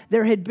time,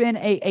 there had been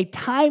a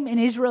time in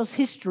Israel's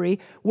history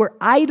where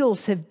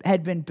idols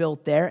had been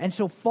built there. And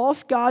so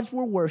false gods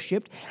were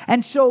worshipped.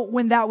 And so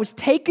when that was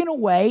taken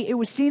away, it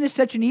was seen as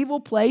such an evil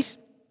place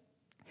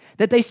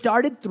that they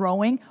started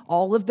throwing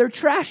all of their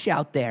trash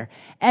out there.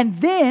 And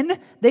then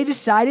they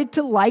decided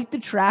to light the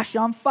trash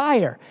on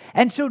fire.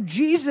 And so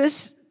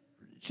Jesus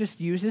just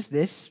uses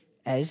this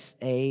as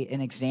an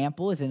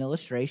example, as an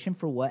illustration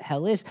for what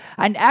hell is.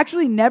 I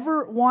actually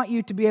never want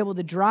you to be able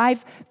to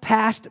drive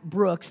past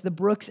Brooks, the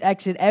Brooks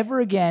exit, ever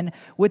again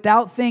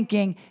without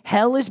thinking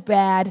hell is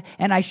bad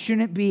and I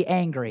shouldn't be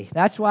angry.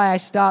 That's why I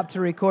stopped to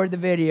record the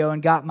video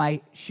and got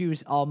my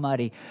shoes all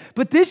muddy.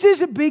 But this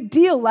is a big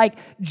deal. Like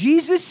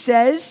Jesus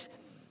says,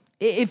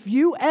 if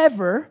you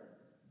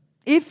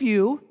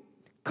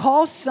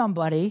call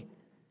somebody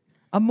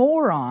a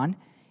moron,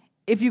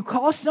 if you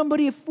call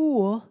somebody a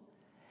fool,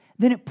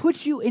 then it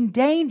puts you in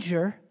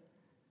danger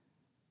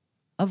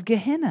of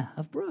Gehenna,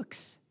 of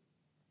Brooks.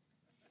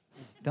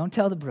 Don't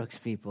tell the Brooks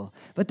people.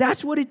 But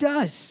that's what it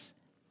does.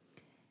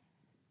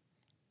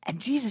 And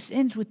Jesus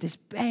ends with this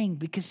bang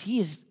because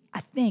he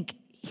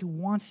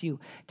wants you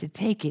to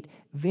take it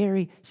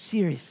very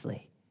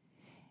seriously.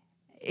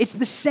 It's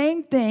the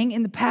same thing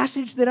in the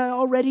passage that I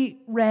already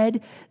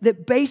read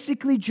that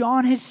basically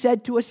John has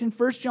said to us in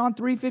 1 John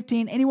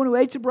 3:15. Anyone who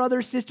hates a brother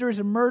or sister is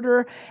a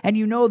murderer, and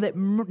you know that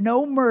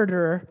no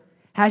murderer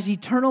has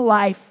eternal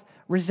life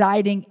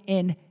residing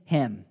in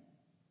him.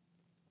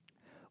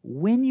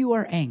 When you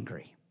are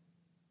angry,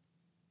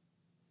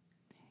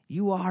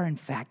 you are in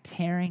fact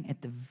tearing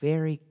at the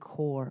very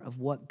core of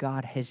what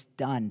God has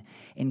done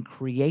in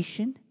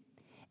creation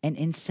and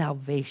in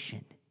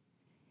salvation.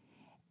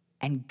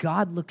 And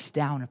God looks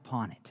down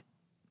upon it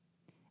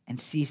and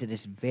sees it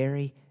as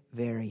very,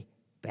 very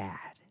bad.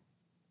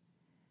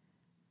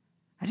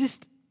 I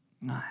just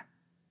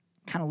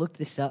kind of looked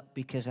this up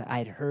because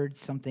I'd heard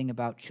something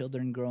about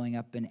children growing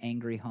up in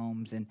angry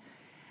homes, and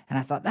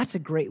I thought that's a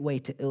great way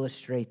to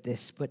illustrate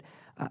this. But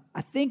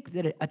I think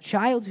that a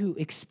child who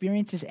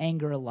experiences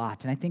anger a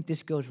lot, and I think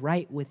this goes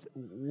right with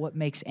what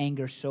makes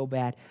anger so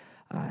bad,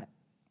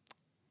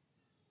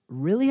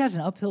 really has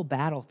an uphill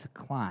battle to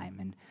climb.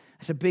 And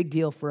it's a big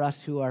deal for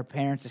us who are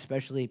parents,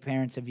 especially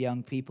parents of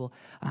young people.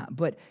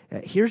 But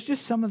here's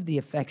just some of the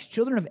effects.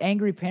 Children of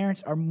angry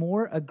parents are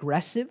more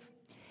aggressive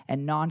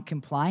and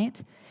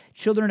non-compliant.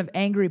 Children of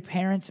angry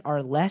parents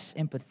are less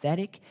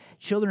empathetic.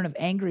 Children of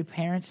angry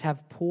parents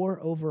have poor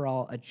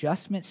overall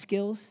adjustment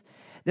skills.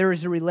 There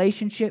is a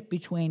relationship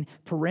between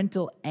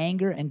parental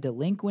anger and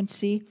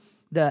delinquency.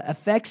 The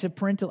effects of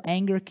parental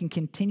anger can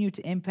continue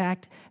to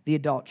impact the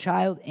adult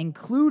child,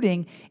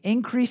 including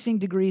increasing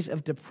degrees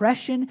of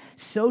depression,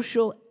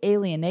 social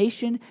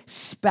alienation,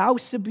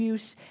 spouse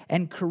abuse,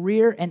 and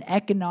career and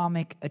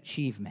economic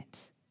achievement.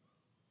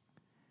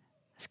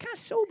 It's kind of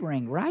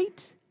sobering,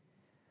 right?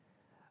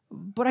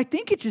 But I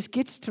think it just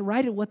gets to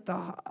right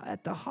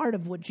at the heart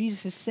of what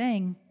Jesus is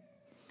saying.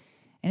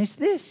 And it's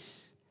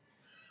this.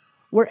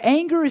 Where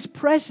anger is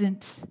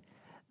present,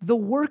 the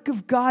work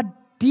of God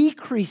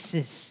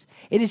decreases.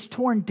 It is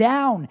torn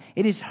down.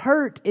 It is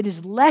hurt. It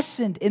is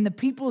lessened in the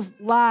people's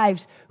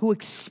lives who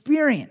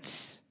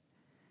experience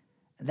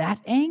that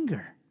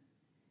anger.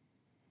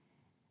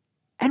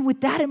 And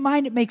with that in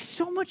mind, it makes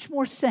so much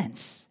more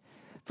sense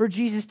for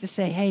Jesus to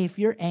say, hey, if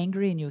you're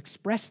angry and you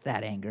express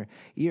that anger,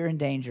 you're in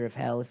danger of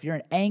hell. If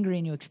you're angry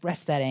and you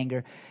express that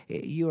anger,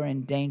 you are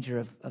in danger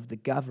of the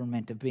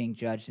government, of being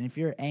judged. And if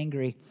you're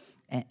angry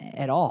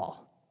at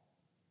all,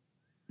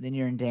 then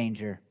you're in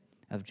danger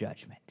of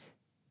judgment.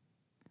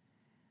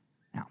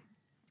 Now,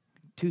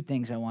 two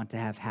things I want to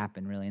have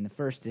happen, really. And the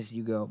first is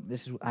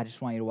I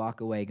just want you to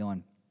walk away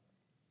going,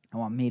 I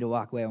want me to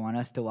walk away, I want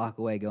us to walk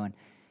away going,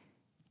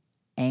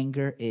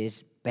 anger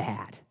is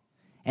bad.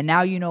 And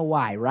now you know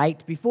why,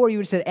 right? Before you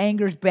would have said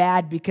anger's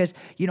bad because,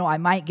 I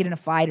might get in a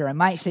fight or I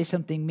might say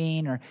something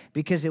mean or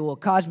because it will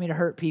cause me to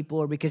hurt people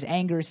or because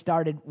anger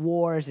started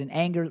wars and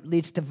anger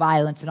leads to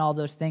violence and all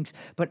those things.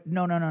 But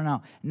no.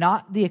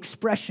 Not the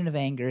expression of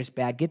anger is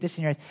bad. Get this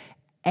in your head.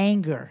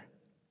 Anger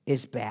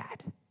is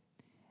bad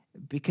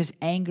because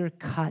anger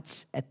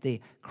cuts at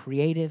the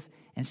creative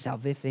and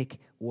salvific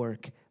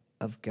work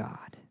of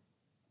God.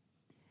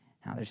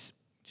 Now, there's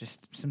just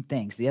some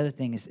things. The other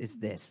thing is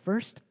this.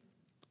 First,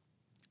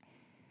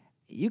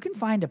 you can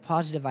find a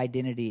positive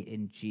identity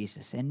in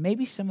Jesus. And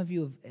maybe some of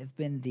you have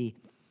been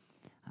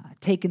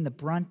taken the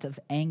brunt of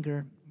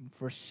anger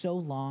for so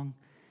long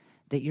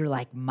that you're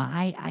like,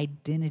 my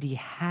identity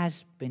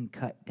has been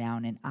cut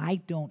down and I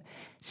don't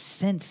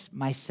sense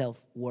my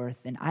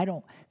self-worth and I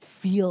don't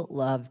feel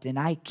loved and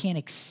I can't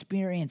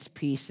experience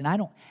peace and I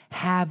don't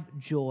have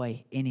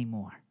joy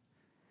anymore.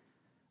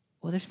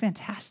 Well, there's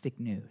fantastic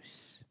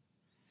news.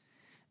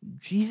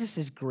 Jesus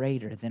is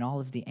greater than all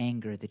of the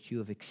anger that you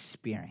have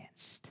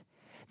experienced,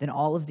 than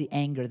all of the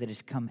anger that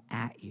has come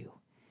at you.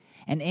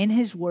 And in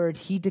his word,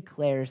 he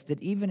declares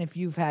that even if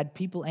you've had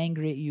people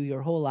angry at you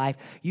your whole life,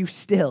 you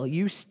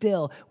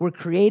still were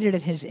created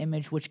in his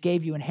image, which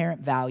gave you inherent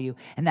value.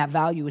 And that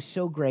value is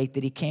so great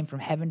that he came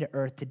from heaven to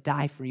earth to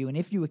die for you. And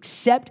if you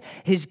accept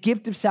his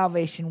gift of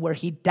salvation, where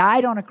he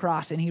died on a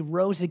cross and he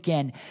rose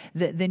again,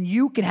 then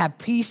you can have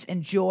peace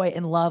and joy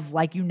and love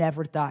like you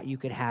never thought you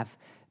could have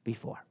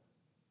before.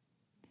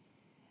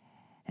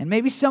 And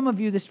maybe some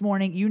of you this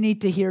morning, you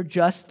need to hear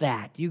just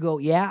that. You go,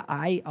 yeah,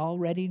 I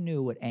already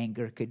knew what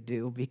anger could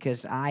do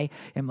because I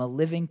am a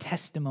living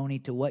testimony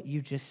to what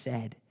you just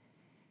said.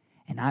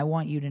 And I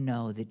want you to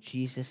know that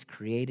Jesus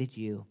created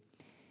you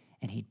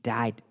and he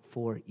died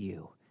for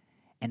you.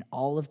 And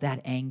all of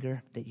that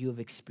anger that you have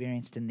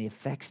experienced and the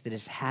effects that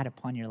it's had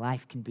upon your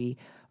life can be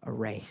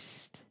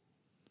erased.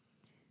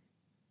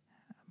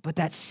 But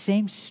that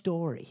same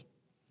story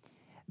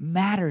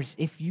matters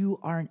if you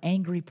are an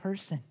angry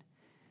person.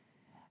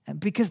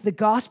 Because the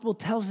gospel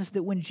tells us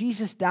that when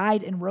Jesus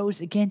died and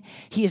rose again,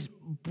 he has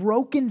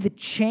broken the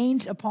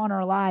chains upon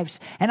our lives.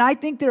 And I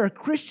think there are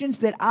Christians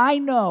that I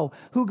know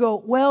who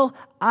go, well,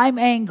 I'm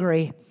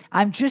angry.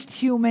 I'm just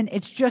human.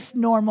 It's just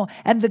normal.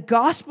 And the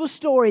gospel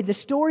story, the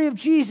story of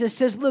Jesus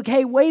says, look,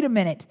 hey, wait a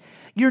minute.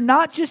 You're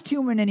not just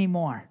human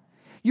anymore.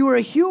 You are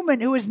a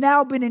human who has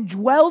now been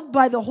indwelled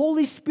by the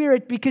Holy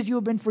Spirit because you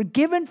have been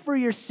forgiven for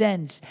your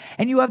sins.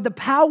 And you have the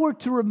power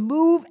to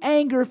remove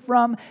anger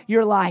from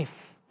your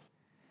life.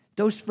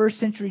 Those first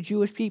century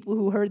Jewish people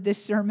who heard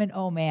this sermon,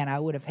 oh man, I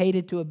would have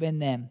hated to have been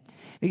them.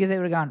 Because they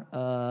would have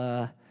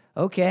gone,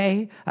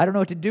 okay, I don't know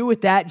what to do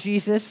with that,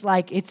 Jesus.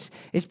 Like, it's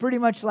pretty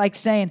much like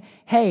saying,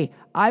 hey,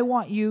 I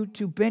want you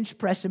to bench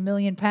press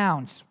 1,000,000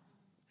 pounds.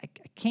 I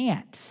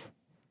can't.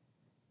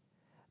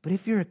 But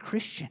if you're a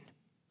Christian,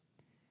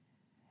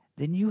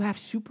 then you have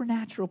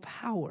supernatural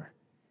power.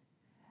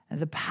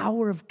 The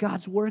power of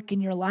God's work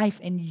in your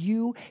life, and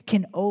you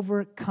can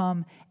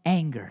overcome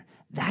anger.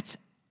 That's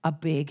a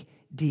big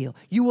deal.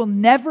 You will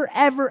never,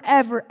 ever,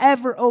 ever,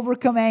 ever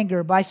overcome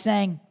anger by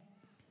saying,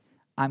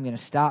 I'm going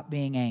to stop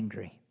being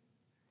angry.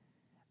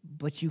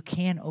 But you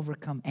can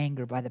overcome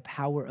anger by the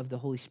power of the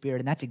Holy Spirit.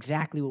 And that's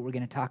exactly what we're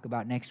going to talk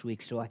about next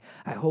week. So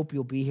I hope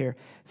you'll be here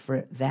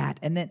for that.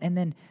 And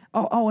then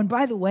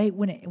by the way,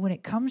 when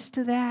it comes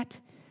to that,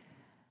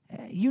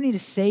 you need a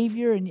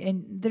Savior,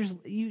 and there's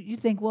you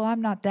think, well,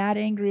 I'm not that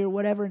angry or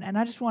whatever. And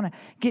I just want to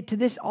get to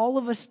this. All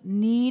of us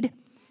need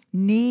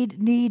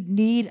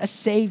a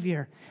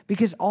Savior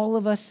because all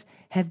of us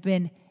have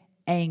been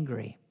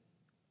angry.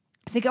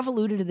 I think I've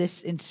alluded to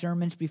this in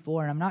sermons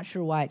before, and I'm not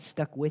sure why it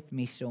stuck with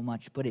me so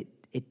much, but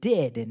it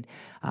did. And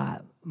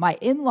my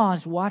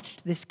in-laws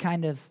watched this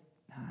kind of,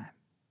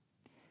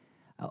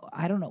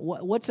 I don't know,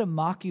 what's a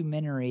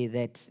mockumentary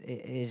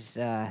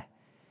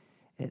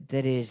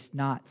that is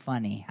not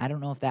funny? I don't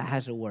know if that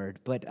has a word,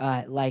 but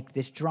like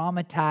this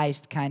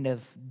dramatized kind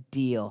of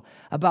deal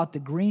about the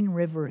Green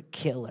River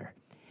Killer.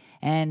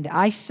 And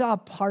I saw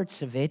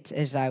parts of it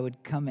as I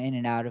would come in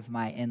and out of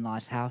my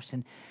in-laws' house.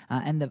 And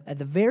at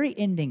the very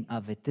ending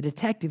of it, the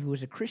detective, who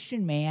was a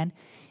Christian man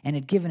and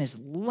had given his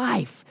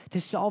life to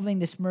solving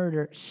this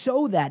murder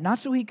so that, not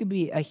so he could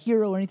be a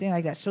hero or anything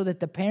like that, so that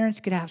the parents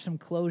could have some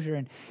closure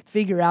and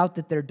figure out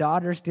that their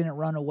daughters didn't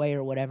run away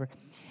or whatever.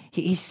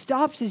 He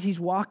stops as he's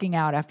walking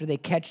out after they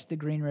catch the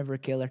Green River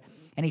Killer,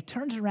 and he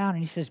turns around and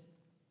he says,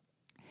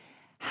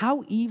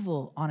 how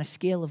evil on a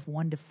scale of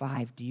 1 to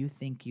 5 do you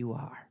think you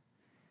are?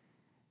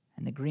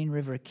 And the Green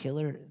River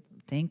Killer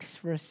thinks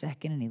for a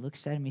second, and he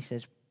looks at him, he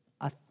says,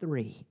 a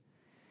 3.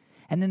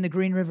 And then the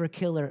Green River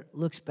Killer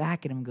looks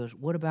back at him and goes,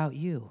 what about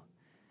you?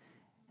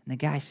 And the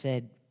guy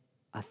said,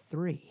 a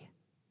 3.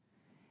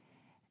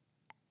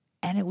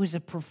 And it was a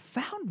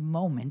profound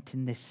moment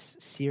in this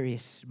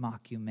serious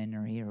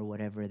mockumentary or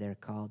whatever they're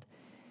called,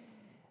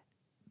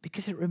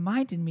 because it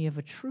reminded me of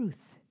a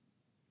truth.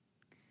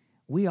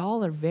 We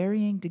all are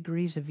varying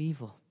degrees of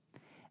evil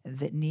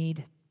that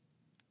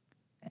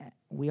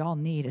we all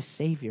need a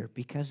Savior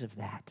because of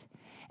that.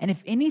 And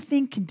if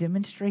anything can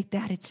demonstrate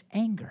that, it's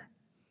anger.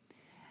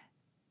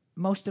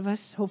 Most of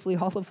us, hopefully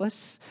all of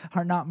us,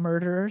 are not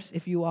murderers.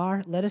 If you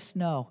are, let us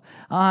know.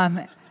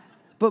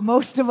 But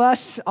most of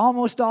us,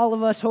 almost all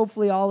of us,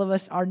 hopefully all of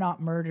us, are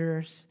not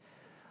murderers.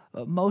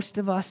 Most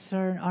of us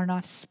are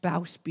not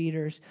spouse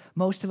beaters.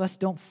 Most of us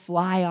don't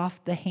fly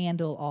off the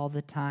handle all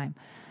the time.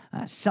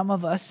 Some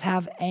of us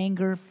have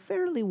anger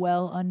fairly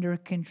well under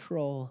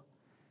control.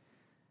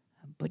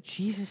 But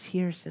Jesus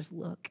here says,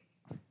 look,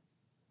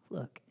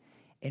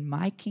 in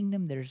my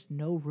kingdom, there's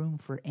no room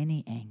for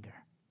any anger.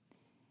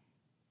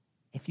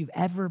 If you've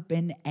ever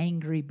been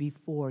angry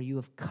before, you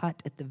have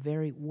cut at the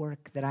very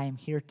work that I am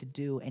here to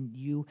do, and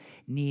you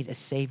need a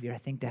Savior. I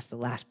think that's the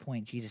last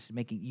point Jesus is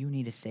making. You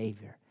need a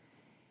Savior.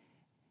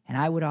 And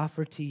I would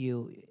offer to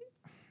you,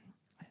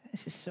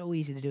 this is so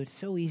easy to do. It's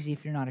so easy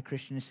if you're not a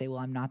Christian to say, well,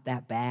 I'm not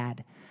that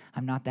bad.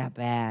 I'm not that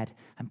bad.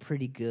 I'm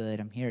pretty good.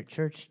 I'm here at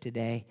church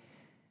today.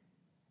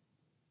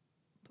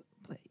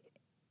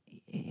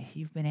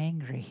 you've been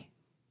angry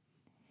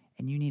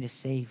and you need a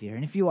Savior.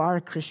 And if you are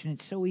a Christian,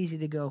 it's so easy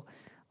to go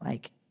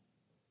like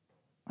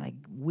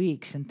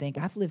weeks and think,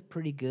 I've lived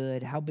pretty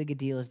good. How big a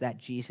deal is that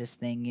Jesus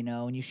thing, you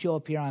know? And you show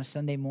up here on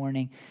Sunday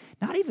morning,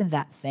 not even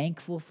that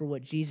thankful for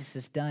what Jesus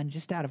has done,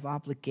 just out of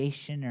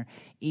obligation or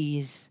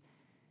ease.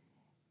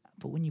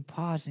 But when you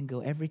pause and go,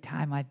 every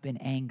time I've been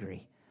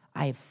angry,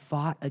 I have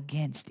fought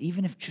against,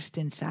 even if just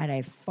inside, I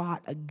have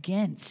fought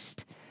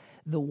against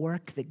the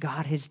work that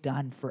God has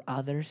done for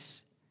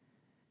others,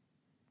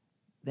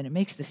 then it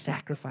makes the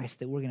sacrifice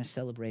that we're going to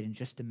celebrate in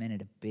just a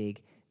minute a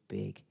big,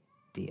 big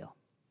deal.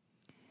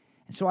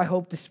 And so I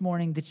hope this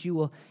morning that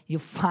you'll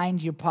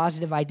find your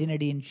positive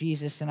identity in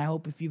Jesus. And I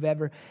hope if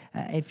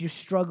you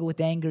struggle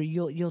with anger,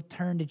 you'll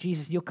turn to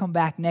Jesus. You'll come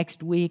back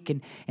next week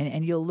and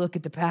you'll look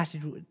at the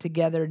passage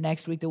together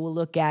next week that we'll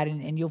look at,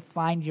 and you'll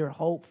find your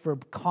hope for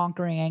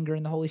conquering anger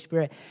in the Holy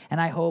Spirit.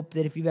 And I hope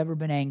that if you've ever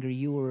been angry,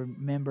 you will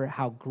remember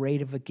how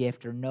great of a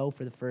gift, or know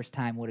for the first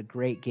time what a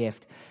great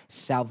gift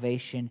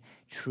salvation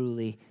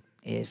truly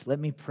is. Let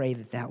me pray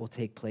that will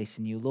take place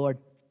in you. Lord,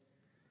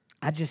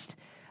 I just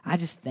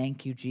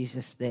thank you,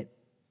 Jesus, that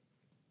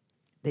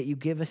you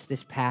give us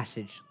this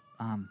passage.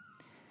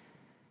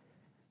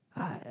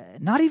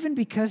 Not even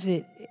because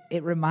it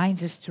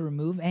reminds us to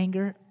remove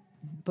anger,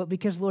 but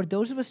because, Lord,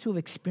 those of us who have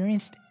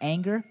experienced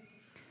anger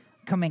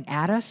coming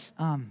at us,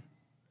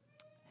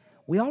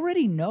 we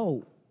already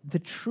know the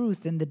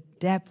truth and the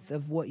depth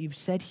of what you've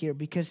said here,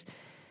 because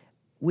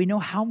we know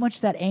how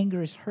much that anger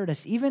has hurt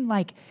us. Even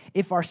like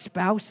if our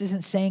spouse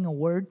isn't saying a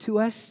word to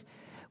us,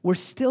 we're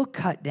still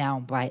cut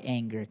down by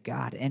anger,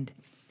 God. And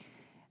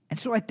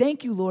so I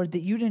thank you, Lord,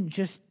 that you didn't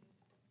just,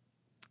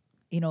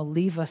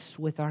 leave us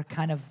with our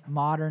kind of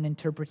modern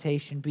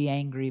interpretation, be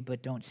angry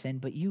but don't sin.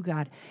 But you,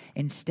 God,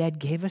 instead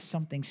gave us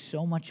something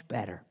so much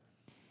better.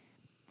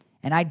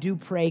 And I do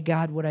pray,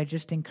 God, what I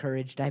just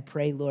encouraged. I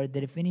pray, Lord,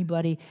 that if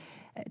anybody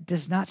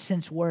does not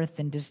sense worth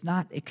and does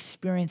not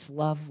experience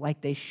love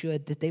like they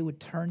should, that they would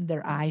turn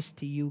their eyes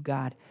to you,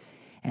 God,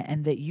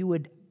 and that you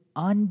would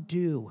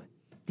undo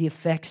the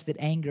effects that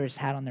anger has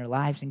had on their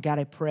lives. And God,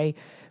 I pray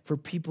for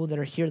people that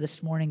are here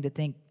this morning that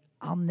think,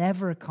 I'll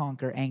never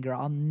conquer anger.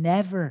 I'll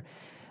never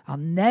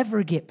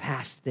get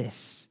past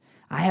this.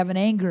 I have an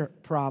anger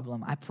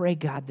problem. I pray,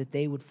 God, that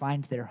they would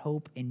find their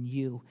hope in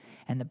you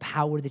and the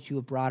power that you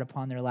have brought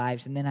upon their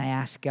lives. And then I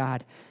ask,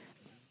 God,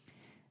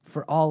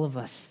 for all of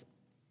us,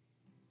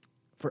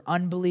 for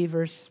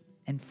unbelievers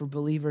and for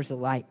believers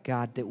alike,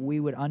 God, that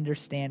we would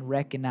understand,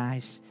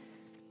 recognize,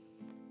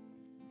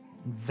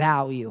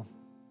 value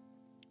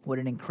what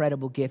an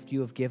incredible gift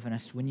you have given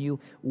us when you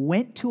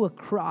went to a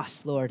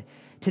cross, Lord,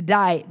 to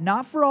die,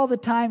 not for all the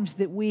times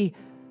that we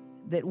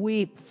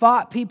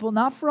fought people,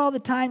 not for all the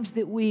times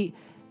that we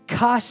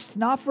cussed,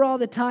 not for all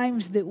the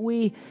times that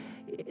we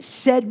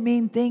said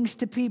mean things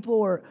to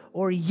people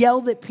or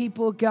yelled at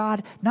people,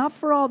 God, not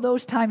for all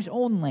those times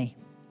only,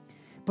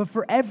 but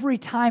for every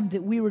time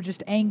that we were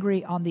just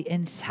angry on the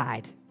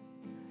inside.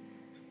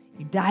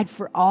 You died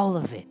for all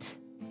of it.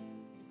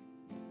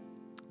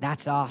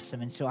 That's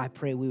awesome. And so I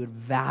pray we would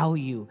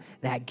value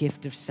that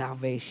gift of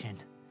salvation.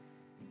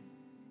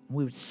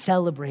 We would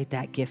celebrate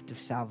that gift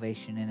of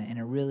salvation in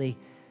a really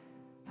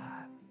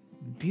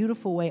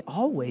beautiful way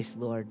always,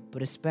 Lord,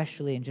 but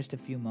especially in just a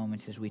few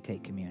moments as we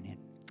take communion.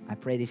 I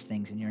pray these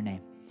things in your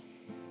name.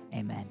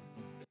 Amen.